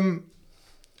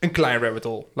 Een klein rabbit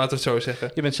hole, laten we het zo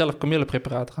zeggen. Je bent zelf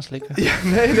kamillepreparaten gaan slikken. Ja,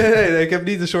 nee. Ik heb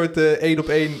niet een soort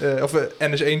 1-op-1 of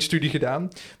NS1-studie gedaan.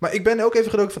 Maar ik ben ook even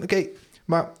gedoken van, oké,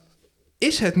 maar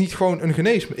is het niet gewoon een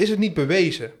geneesmiddel? Is het niet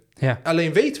bewezen? Ja.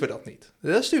 Alleen weten we dat niet.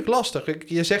 Dat is natuurlijk lastig.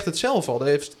 Je zegt het zelf al.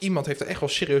 Iemand heeft er echt wel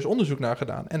serieus onderzoek naar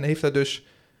gedaan. En heeft daar dus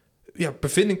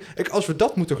bevinding. Kijk, als we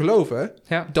dat moeten geloven,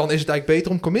 dan is het eigenlijk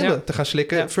beter om Kamille te gaan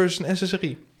slikken versus een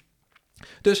SSRI.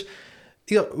 Dus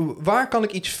waar kan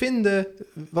ik iets vinden?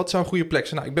 Wat zou een goede plek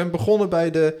zijn? Nou, ik ben begonnen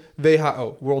bij de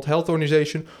WHO, World Health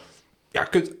Organization. Ja, je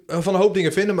kunt van een hoop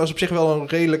dingen vinden, maar dat is op zich wel een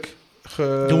redelijk...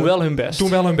 Doen wel hun best.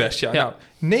 Ja. Nou,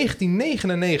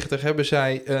 1999 hebben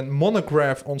zij een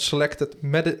monograph on selected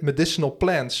medicinal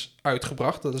plants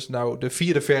uitgebracht. Dat is nou de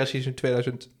 4e versie, is in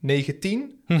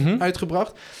 2019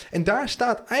 uitgebracht. En daar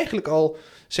staat eigenlijk al,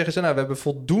 zeggen ze, nou, we hebben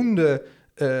voldoende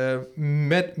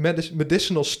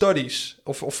medicinal studies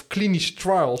of klinische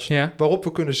trials, waarop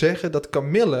we kunnen zeggen dat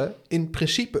Kamille in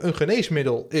principe een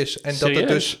geneesmiddel is. En Serieus? dat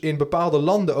het dus in bepaalde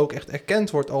landen ook echt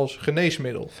erkend wordt als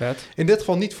geneesmiddel. Vet. In dit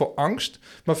geval niet voor angst,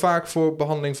 maar vaak voor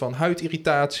behandeling van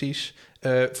huidirritaties,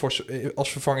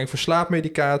 als vervanging voor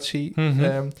slaapmedicatie.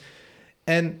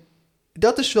 En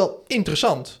dat is wel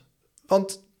interessant,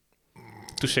 want...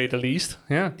 To say the least,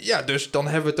 Ja, dus dan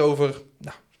hebben we het over...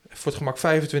 voor het gemak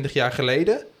 25 jaar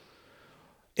geleden.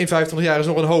 In 25 jaar is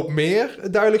nog een hoop meer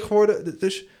duidelijk geworden.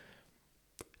 Dus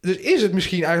is het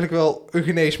misschien eigenlijk wel een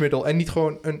geneesmiddel en niet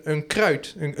gewoon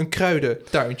een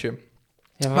kruidentuintje.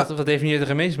 Ja, wat definieert een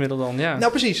geneesmiddel dan? Ja.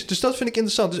 Nou, precies. Dus dat vind ik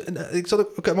interessant. Dus, ik zat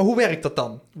ook, oké, maar hoe werkt dat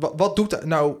dan? Wat doet dat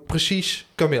nou precies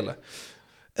Kamille?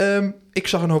 Ik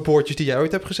zag een hoop woordjes die jij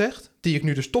ooit hebt gezegd, die ik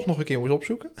nu dus toch nog een keer moest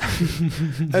opzoeken.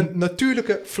 Een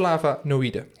natuurlijke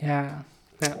flavonoïde. Ja.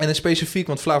 En een specifiek,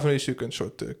 want flavonoïde is natuurlijk een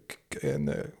soort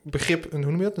begrip, hoe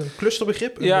noem je dat? Een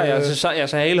clusterbegrip. Ze zijn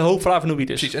een hele hoop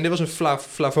flavonoïdes. Precies, en dit was een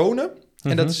flavone,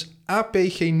 en dat is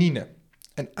apigenine.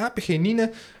 En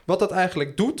apigenine, wat dat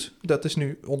eigenlijk doet, dat is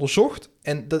nu onderzocht.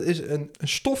 En dat is een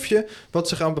stofje wat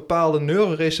zich aan bepaalde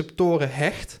neuroreceptoren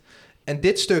hecht. En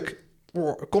dit stuk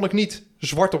kon ik niet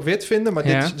zwart op wit vinden, maar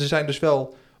er zijn dus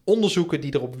wel onderzoeken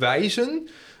die erop wijzen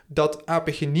dat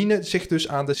apigenine zich dus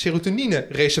aan de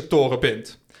serotonine-receptoren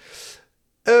bindt.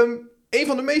 Een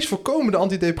van de meest voorkomende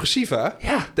antidepressiva,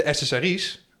 de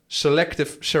SSRI's,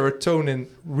 Selective Serotonin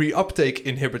Reuptake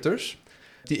Inhibitors,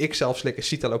 die ik zelf slik, is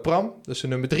citalopram, dus de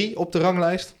nummer 3 op de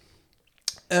ranglijst.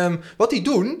 Wat die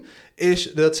doen,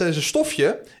 is dat zijn een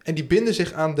stofje en die binden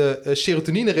zich aan de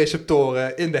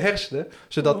serotonine-receptoren in de hersenen,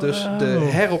 zodat dus de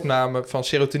heropname van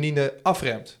serotonine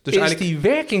afremt. Dus is die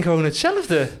werking gewoon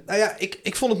hetzelfde? Nou ja,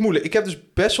 ik vond het moeilijk. Ik heb dus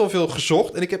best wel veel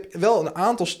gezocht en ik heb wel een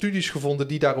aantal studies gevonden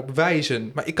die daarop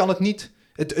wijzen. Maar ik kan het niet...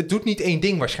 Het doet niet één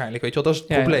ding waarschijnlijk, weet je wel. Dat is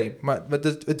het probleem. Maar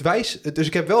het wijst... Dus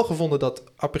ik heb wel gevonden dat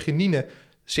apigenine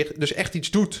zich dus echt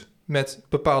iets doet met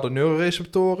bepaalde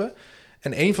neuroreceptoren.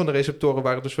 En een van de receptoren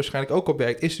waar het dus waarschijnlijk ook op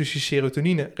werkt, is dus die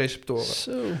serotonine-receptoren.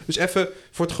 Zo. Dus even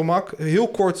voor het gemak, heel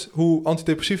kort hoe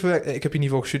antidepressiva werkt. Ik heb hier niet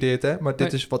voor gestudeerd, hè, maar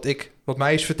dit is wat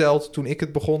mij is verteld toen ik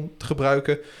het begon te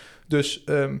gebruiken. Dus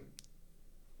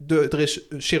er is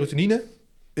serotonine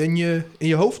in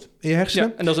je hoofd, in je hersenen.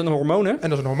 Ja, en dat is een hormoon, hè? En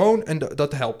dat is een hormoon en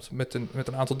dat helpt met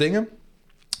een aantal dingen.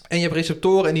 En je hebt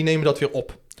receptoren en die nemen dat weer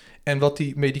op. En wat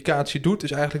die medicatie doet,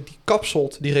 is eigenlijk die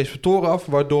kapselt die receptoren af,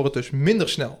 waardoor het dus minder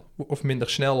snel,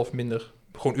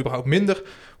 gewoon überhaupt minder,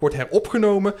 wordt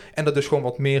heropgenomen. En dat dus gewoon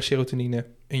wat meer serotonine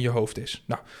in je hoofd is.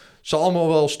 Nou, het zal allemaal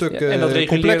wel een stuk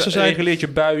complexer zijn. Reguleert je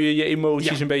buien, je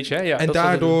emoties een beetje, hè? Ja, en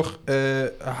daardoor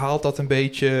haalt dat een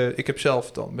beetje... Ik heb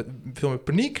zelf dan veel meer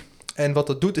paniek. En wat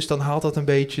dat doet, is dan haalt dat een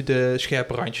beetje de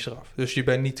scherpe randjes eraf. Dus je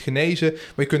bent niet genezen,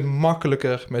 maar je kunt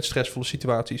makkelijker met stressvolle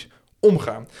situaties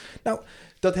omgaan. Nou,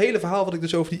 dat hele verhaal wat ik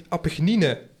dus over die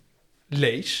apigenine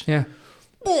lees... Ja.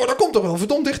 Dat komt toch wel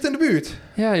verdomd dicht in de buurt.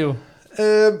 Ja, joh.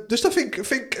 Dus dat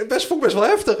vind ik best wel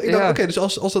heftig. Ik dacht, oké, dus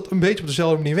als dat een beetje op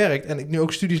dezelfde manier werkt... en ik nu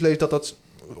ook studies lees dat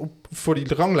voor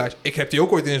die ranglijst... ik heb die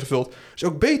ook ooit ingevuld... dus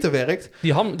ook beter werkt.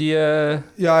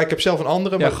 Ja, ik heb zelf een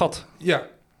andere. Ja, gat. Ja.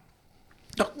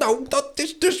 Nou, dat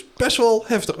is dus best wel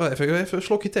heftig. Even een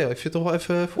slokje thee. Ik vind toch wel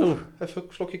even... Even een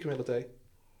slokje Kamille thee.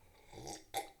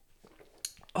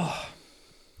 Oh.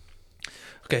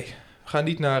 Oké, we gaan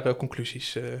niet naar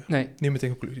conclusies. Nee. Niet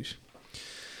meteen conclusies.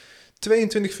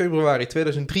 22 februari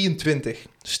 2023.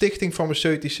 Stichting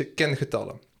Farmaceutische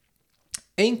Kengetallen. 1,2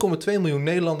 miljoen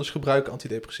Nederlanders gebruiken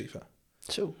antidepressiva.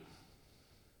 Zo.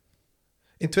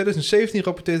 In 2017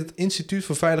 rapporteert het Instituut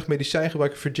voor Veilig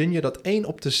Medicijngebruik in Virginia... dat 1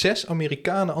 op de 6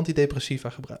 Amerikanen antidepressiva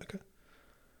gebruiken.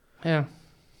 Ja.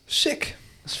 Sick.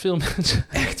 Dat is veel mensen.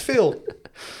 Echt veel.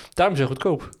 Daarom zo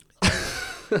goedkoop.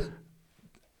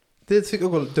 Dit vind ik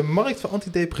ook wel... De markt van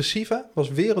antidepressiva was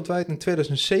wereldwijd in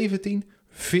 2017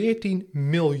 $14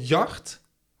 miljard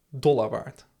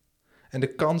waard. En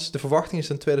de verwachting is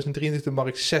dat in 2023 de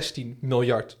markt $16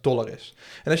 miljard is.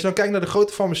 En als je dan kijkt naar de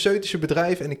grote farmaceutische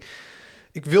bedrijven... en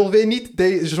ik wil weer niet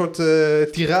deze soort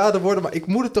tirade worden... maar ik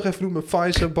moet het toch even noemen.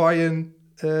 Pfizer, Bayern,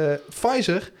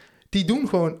 Pfizer... die doen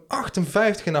gewoon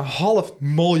 $58,5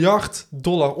 miljard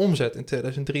omzet in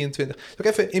 2023. Dat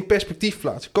ik even in perspectief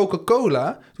plaatsen.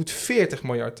 Coca-Cola doet $40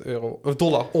 miljard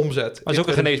dollar omzet. Maar is ook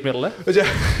een geneesmiddel, hè?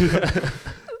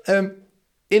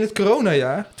 In het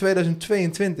coronajaar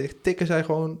 2022 tikken zij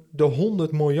gewoon de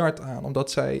 100 miljard aan...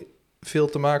 omdat zij veel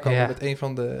te maken hadden met een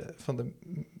van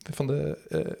de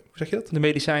hoe zeg je dat? De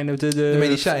medicijnen, de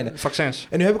medicijnen. Vaccins.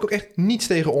 En nu heb ik ook echt niets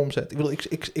tegen omzet.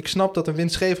 Ik snap dat een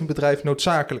winstgevend bedrijf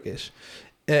noodzakelijk is.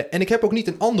 En ik heb ook niet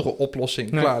een andere oplossing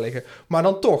klaar liggen. Maar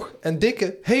dan toch, een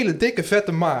hele dikke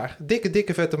vette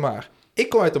maar. Ik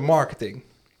kom uit de marketing.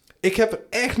 Ik heb er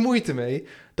echt moeite mee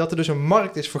dat er dus een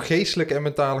markt is voor geestelijke en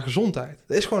mentale gezondheid.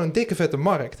 Er is gewoon een dikke vette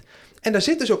markt. En daar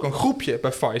zit dus ook een groepje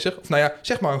bij Pfizer. Of nou ja,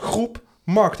 zeg maar een groep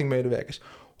marketingmedewerkers.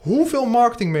 Hoeveel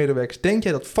marketingmedewerkers denk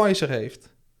jij dat Pfizer heeft?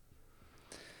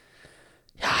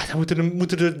 Ja, dan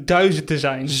moeten er duizenden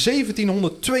zijn.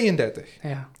 1732.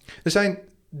 Ja. Er zijn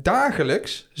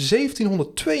dagelijks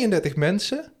 1732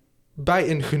 mensen bij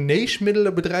een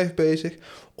geneesmiddelenbedrijf bezig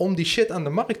om die shit aan de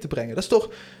markt te brengen. Dat is toch...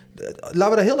 Laten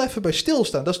we daar heel even bij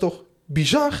stilstaan. Dat is toch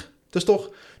bizar Dat is toch...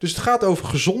 Dus het gaat over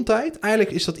gezondheid.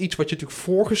 Eigenlijk is dat iets wat je natuurlijk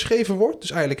voorgeschreven wordt.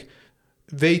 Dus eigenlijk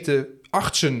weten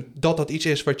artsen dat iets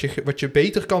is wat je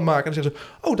beter kan maken. En dan zeggen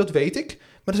ze, oh, dat weet ik.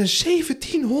 Maar er zijn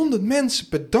 1700 mensen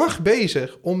per dag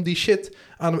bezig om die shit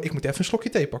aan... Ik moet even een slokje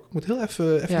thee pakken. Ik moet heel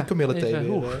even die kamille thee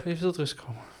weer... Even tot rust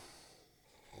komen.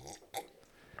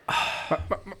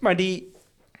 Maar die...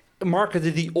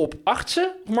 marketen die op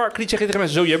artsen? Of marketen die zeggen tegen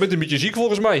mensen... Zo, jij bent een beetje ziek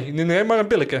volgens mij. Neem maar een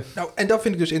pilletje. Nou, en dat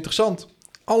vind ik dus interessant.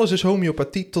 Alles is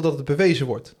homeopathie totdat het bewezen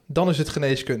wordt. Dan is het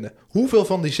geneeskunde. Hoeveel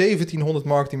van die 1700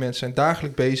 marketingmensen zijn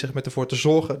dagelijks bezig met ervoor te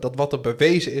zorgen dat wat er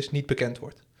bewezen is niet bekend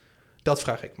wordt? Dat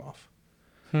vraag ik me af.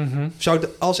 Mm-hmm.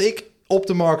 Als ik op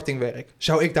de marketing werk,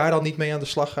 zou ik daar dan niet mee aan de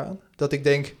slag gaan? Dat ik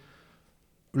denk,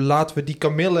 laten we die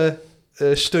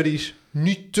kamille-studies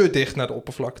niet te dicht naar de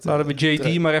oppervlakte. Laten we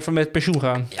JD maar even met pensioen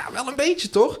gaan. Ja, wel een beetje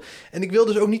toch? En ik wil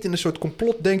dus ook niet in een soort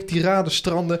complotdenktirade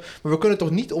stranden. Maar we kunnen toch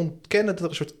niet ontkennen dat er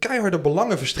een soort keiharde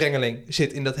belangenverstrengeling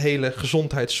zit in dat hele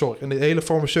gezondheidszorg. En de hele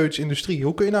farmaceutische industrie.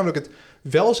 Hoe kun je namelijk het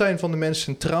welzijn van de mensen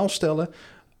centraal stellen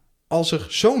als er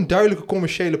zo'n duidelijke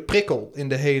commerciële prikkel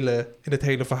in het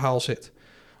hele verhaal zit?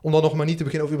 Om dan nog maar niet te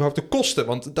beginnen over überhaupt de kosten.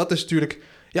 Want dat is natuurlijk,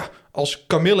 ja, als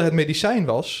kamille het medicijn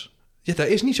was... Ja, daar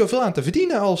is niet zoveel aan te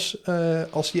verdienen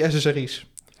als die SSRI's.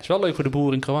 Is wel leuk voor de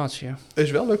boeren in Kroatië.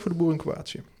 Is wel leuk voor de boeren in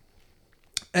Kroatië.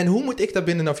 En hoe moet ik daar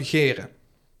binnen navigeren?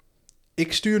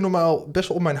 Ik stuur normaal best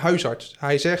wel op mijn huisarts.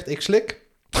 Hij zegt, ik slik.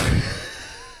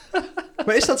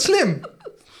 Maar is dat slim?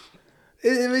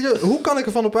 Weet je, hoe kan ik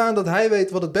ervan op aan dat hij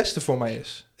weet wat het beste voor mij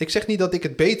is? Ik zeg niet dat ik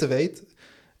het beter weet.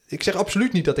 Ik zeg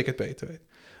absoluut niet dat ik het beter weet.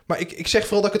 Maar ik zeg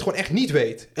vooral dat ik het gewoon echt niet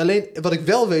weet. Alleen wat ik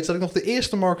wel weet is dat ik nog de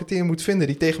eerste marketeer moet vinden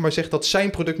die tegen mij zegt dat zijn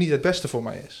product niet het beste voor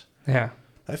mij is. Ja.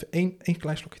 Even één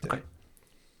klein slokje thee. Okay.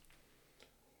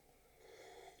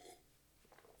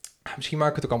 Misschien maak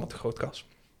ik het ook allemaal te groot, Cas.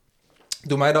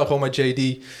 Doe mij dan gewoon met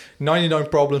JD. 99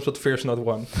 problems, but fear's not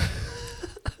one.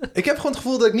 Ik heb gewoon het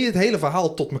gevoel dat ik niet het hele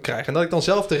verhaal tot me krijg. En dat ik dan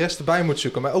zelf de rest erbij moet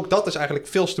zoeken. Maar ook dat is eigenlijk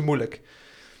veel te moeilijk.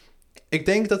 Ik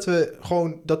denk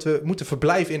dat we moeten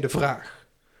verblijven in de vraag.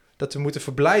 Dat we moeten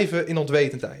verblijven in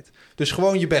onwetendheid. Dus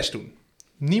gewoon je best doen.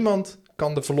 Niemand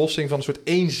kan de verlossing van een soort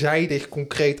eenzijdig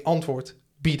concreet antwoord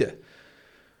bieden.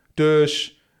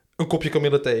 Dus een kopje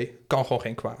kamillethee kan gewoon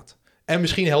geen kwaad. En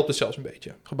misschien helpt het zelfs een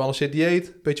beetje. Gebalanceerd dieet,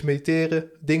 een beetje mediteren,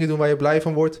 dingen doen waar je blij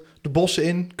van wordt, de bossen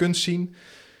in, kunst zien.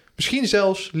 Misschien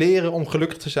zelfs leren om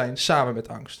gelukkig te zijn samen met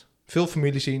angst. Veel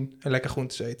familie zien en lekker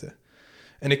groentes eten.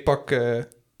 En ik pak...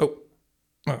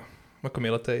 mijn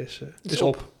kamillethee is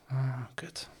op. Ah,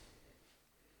 kut.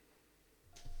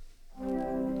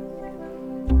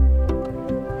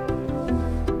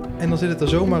 En dan zit het er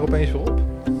zomaar opeens weer op.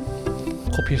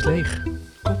 Kopje is leeg.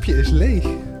 Kopje is leeg.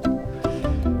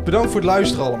 Bedankt voor het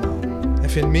luisteren allemaal. En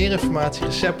vind meer informatie,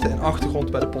 recepten en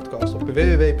achtergrond bij de podcast op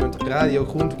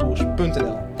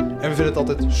www.radiogroentebroers.nl. En we vinden het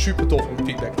altijd super tof om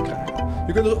feedback te krijgen.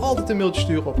 Je kunt ons altijd een mailtje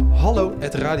sturen op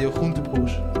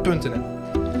hallo@radiogroentebroers.nl.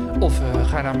 Of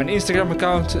ga naar mijn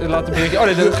Instagram-account, laat een berichtje... Oh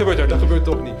nee, dat gebeurt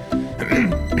toch niet.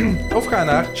 Of ga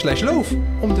naar /loof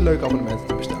om de leuke abonnementen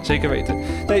te bestellen. Zeker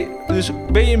weten. Nee, dus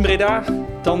ben je in Breda,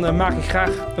 dan maak ik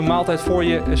graag een maaltijd voor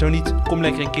je. Zo niet, kom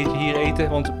lekker een keertje hier eten,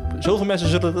 want zoveel mensen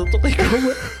zullen er toch niet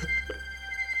komen.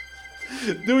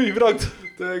 Doei, bedankt.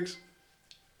 Thanks.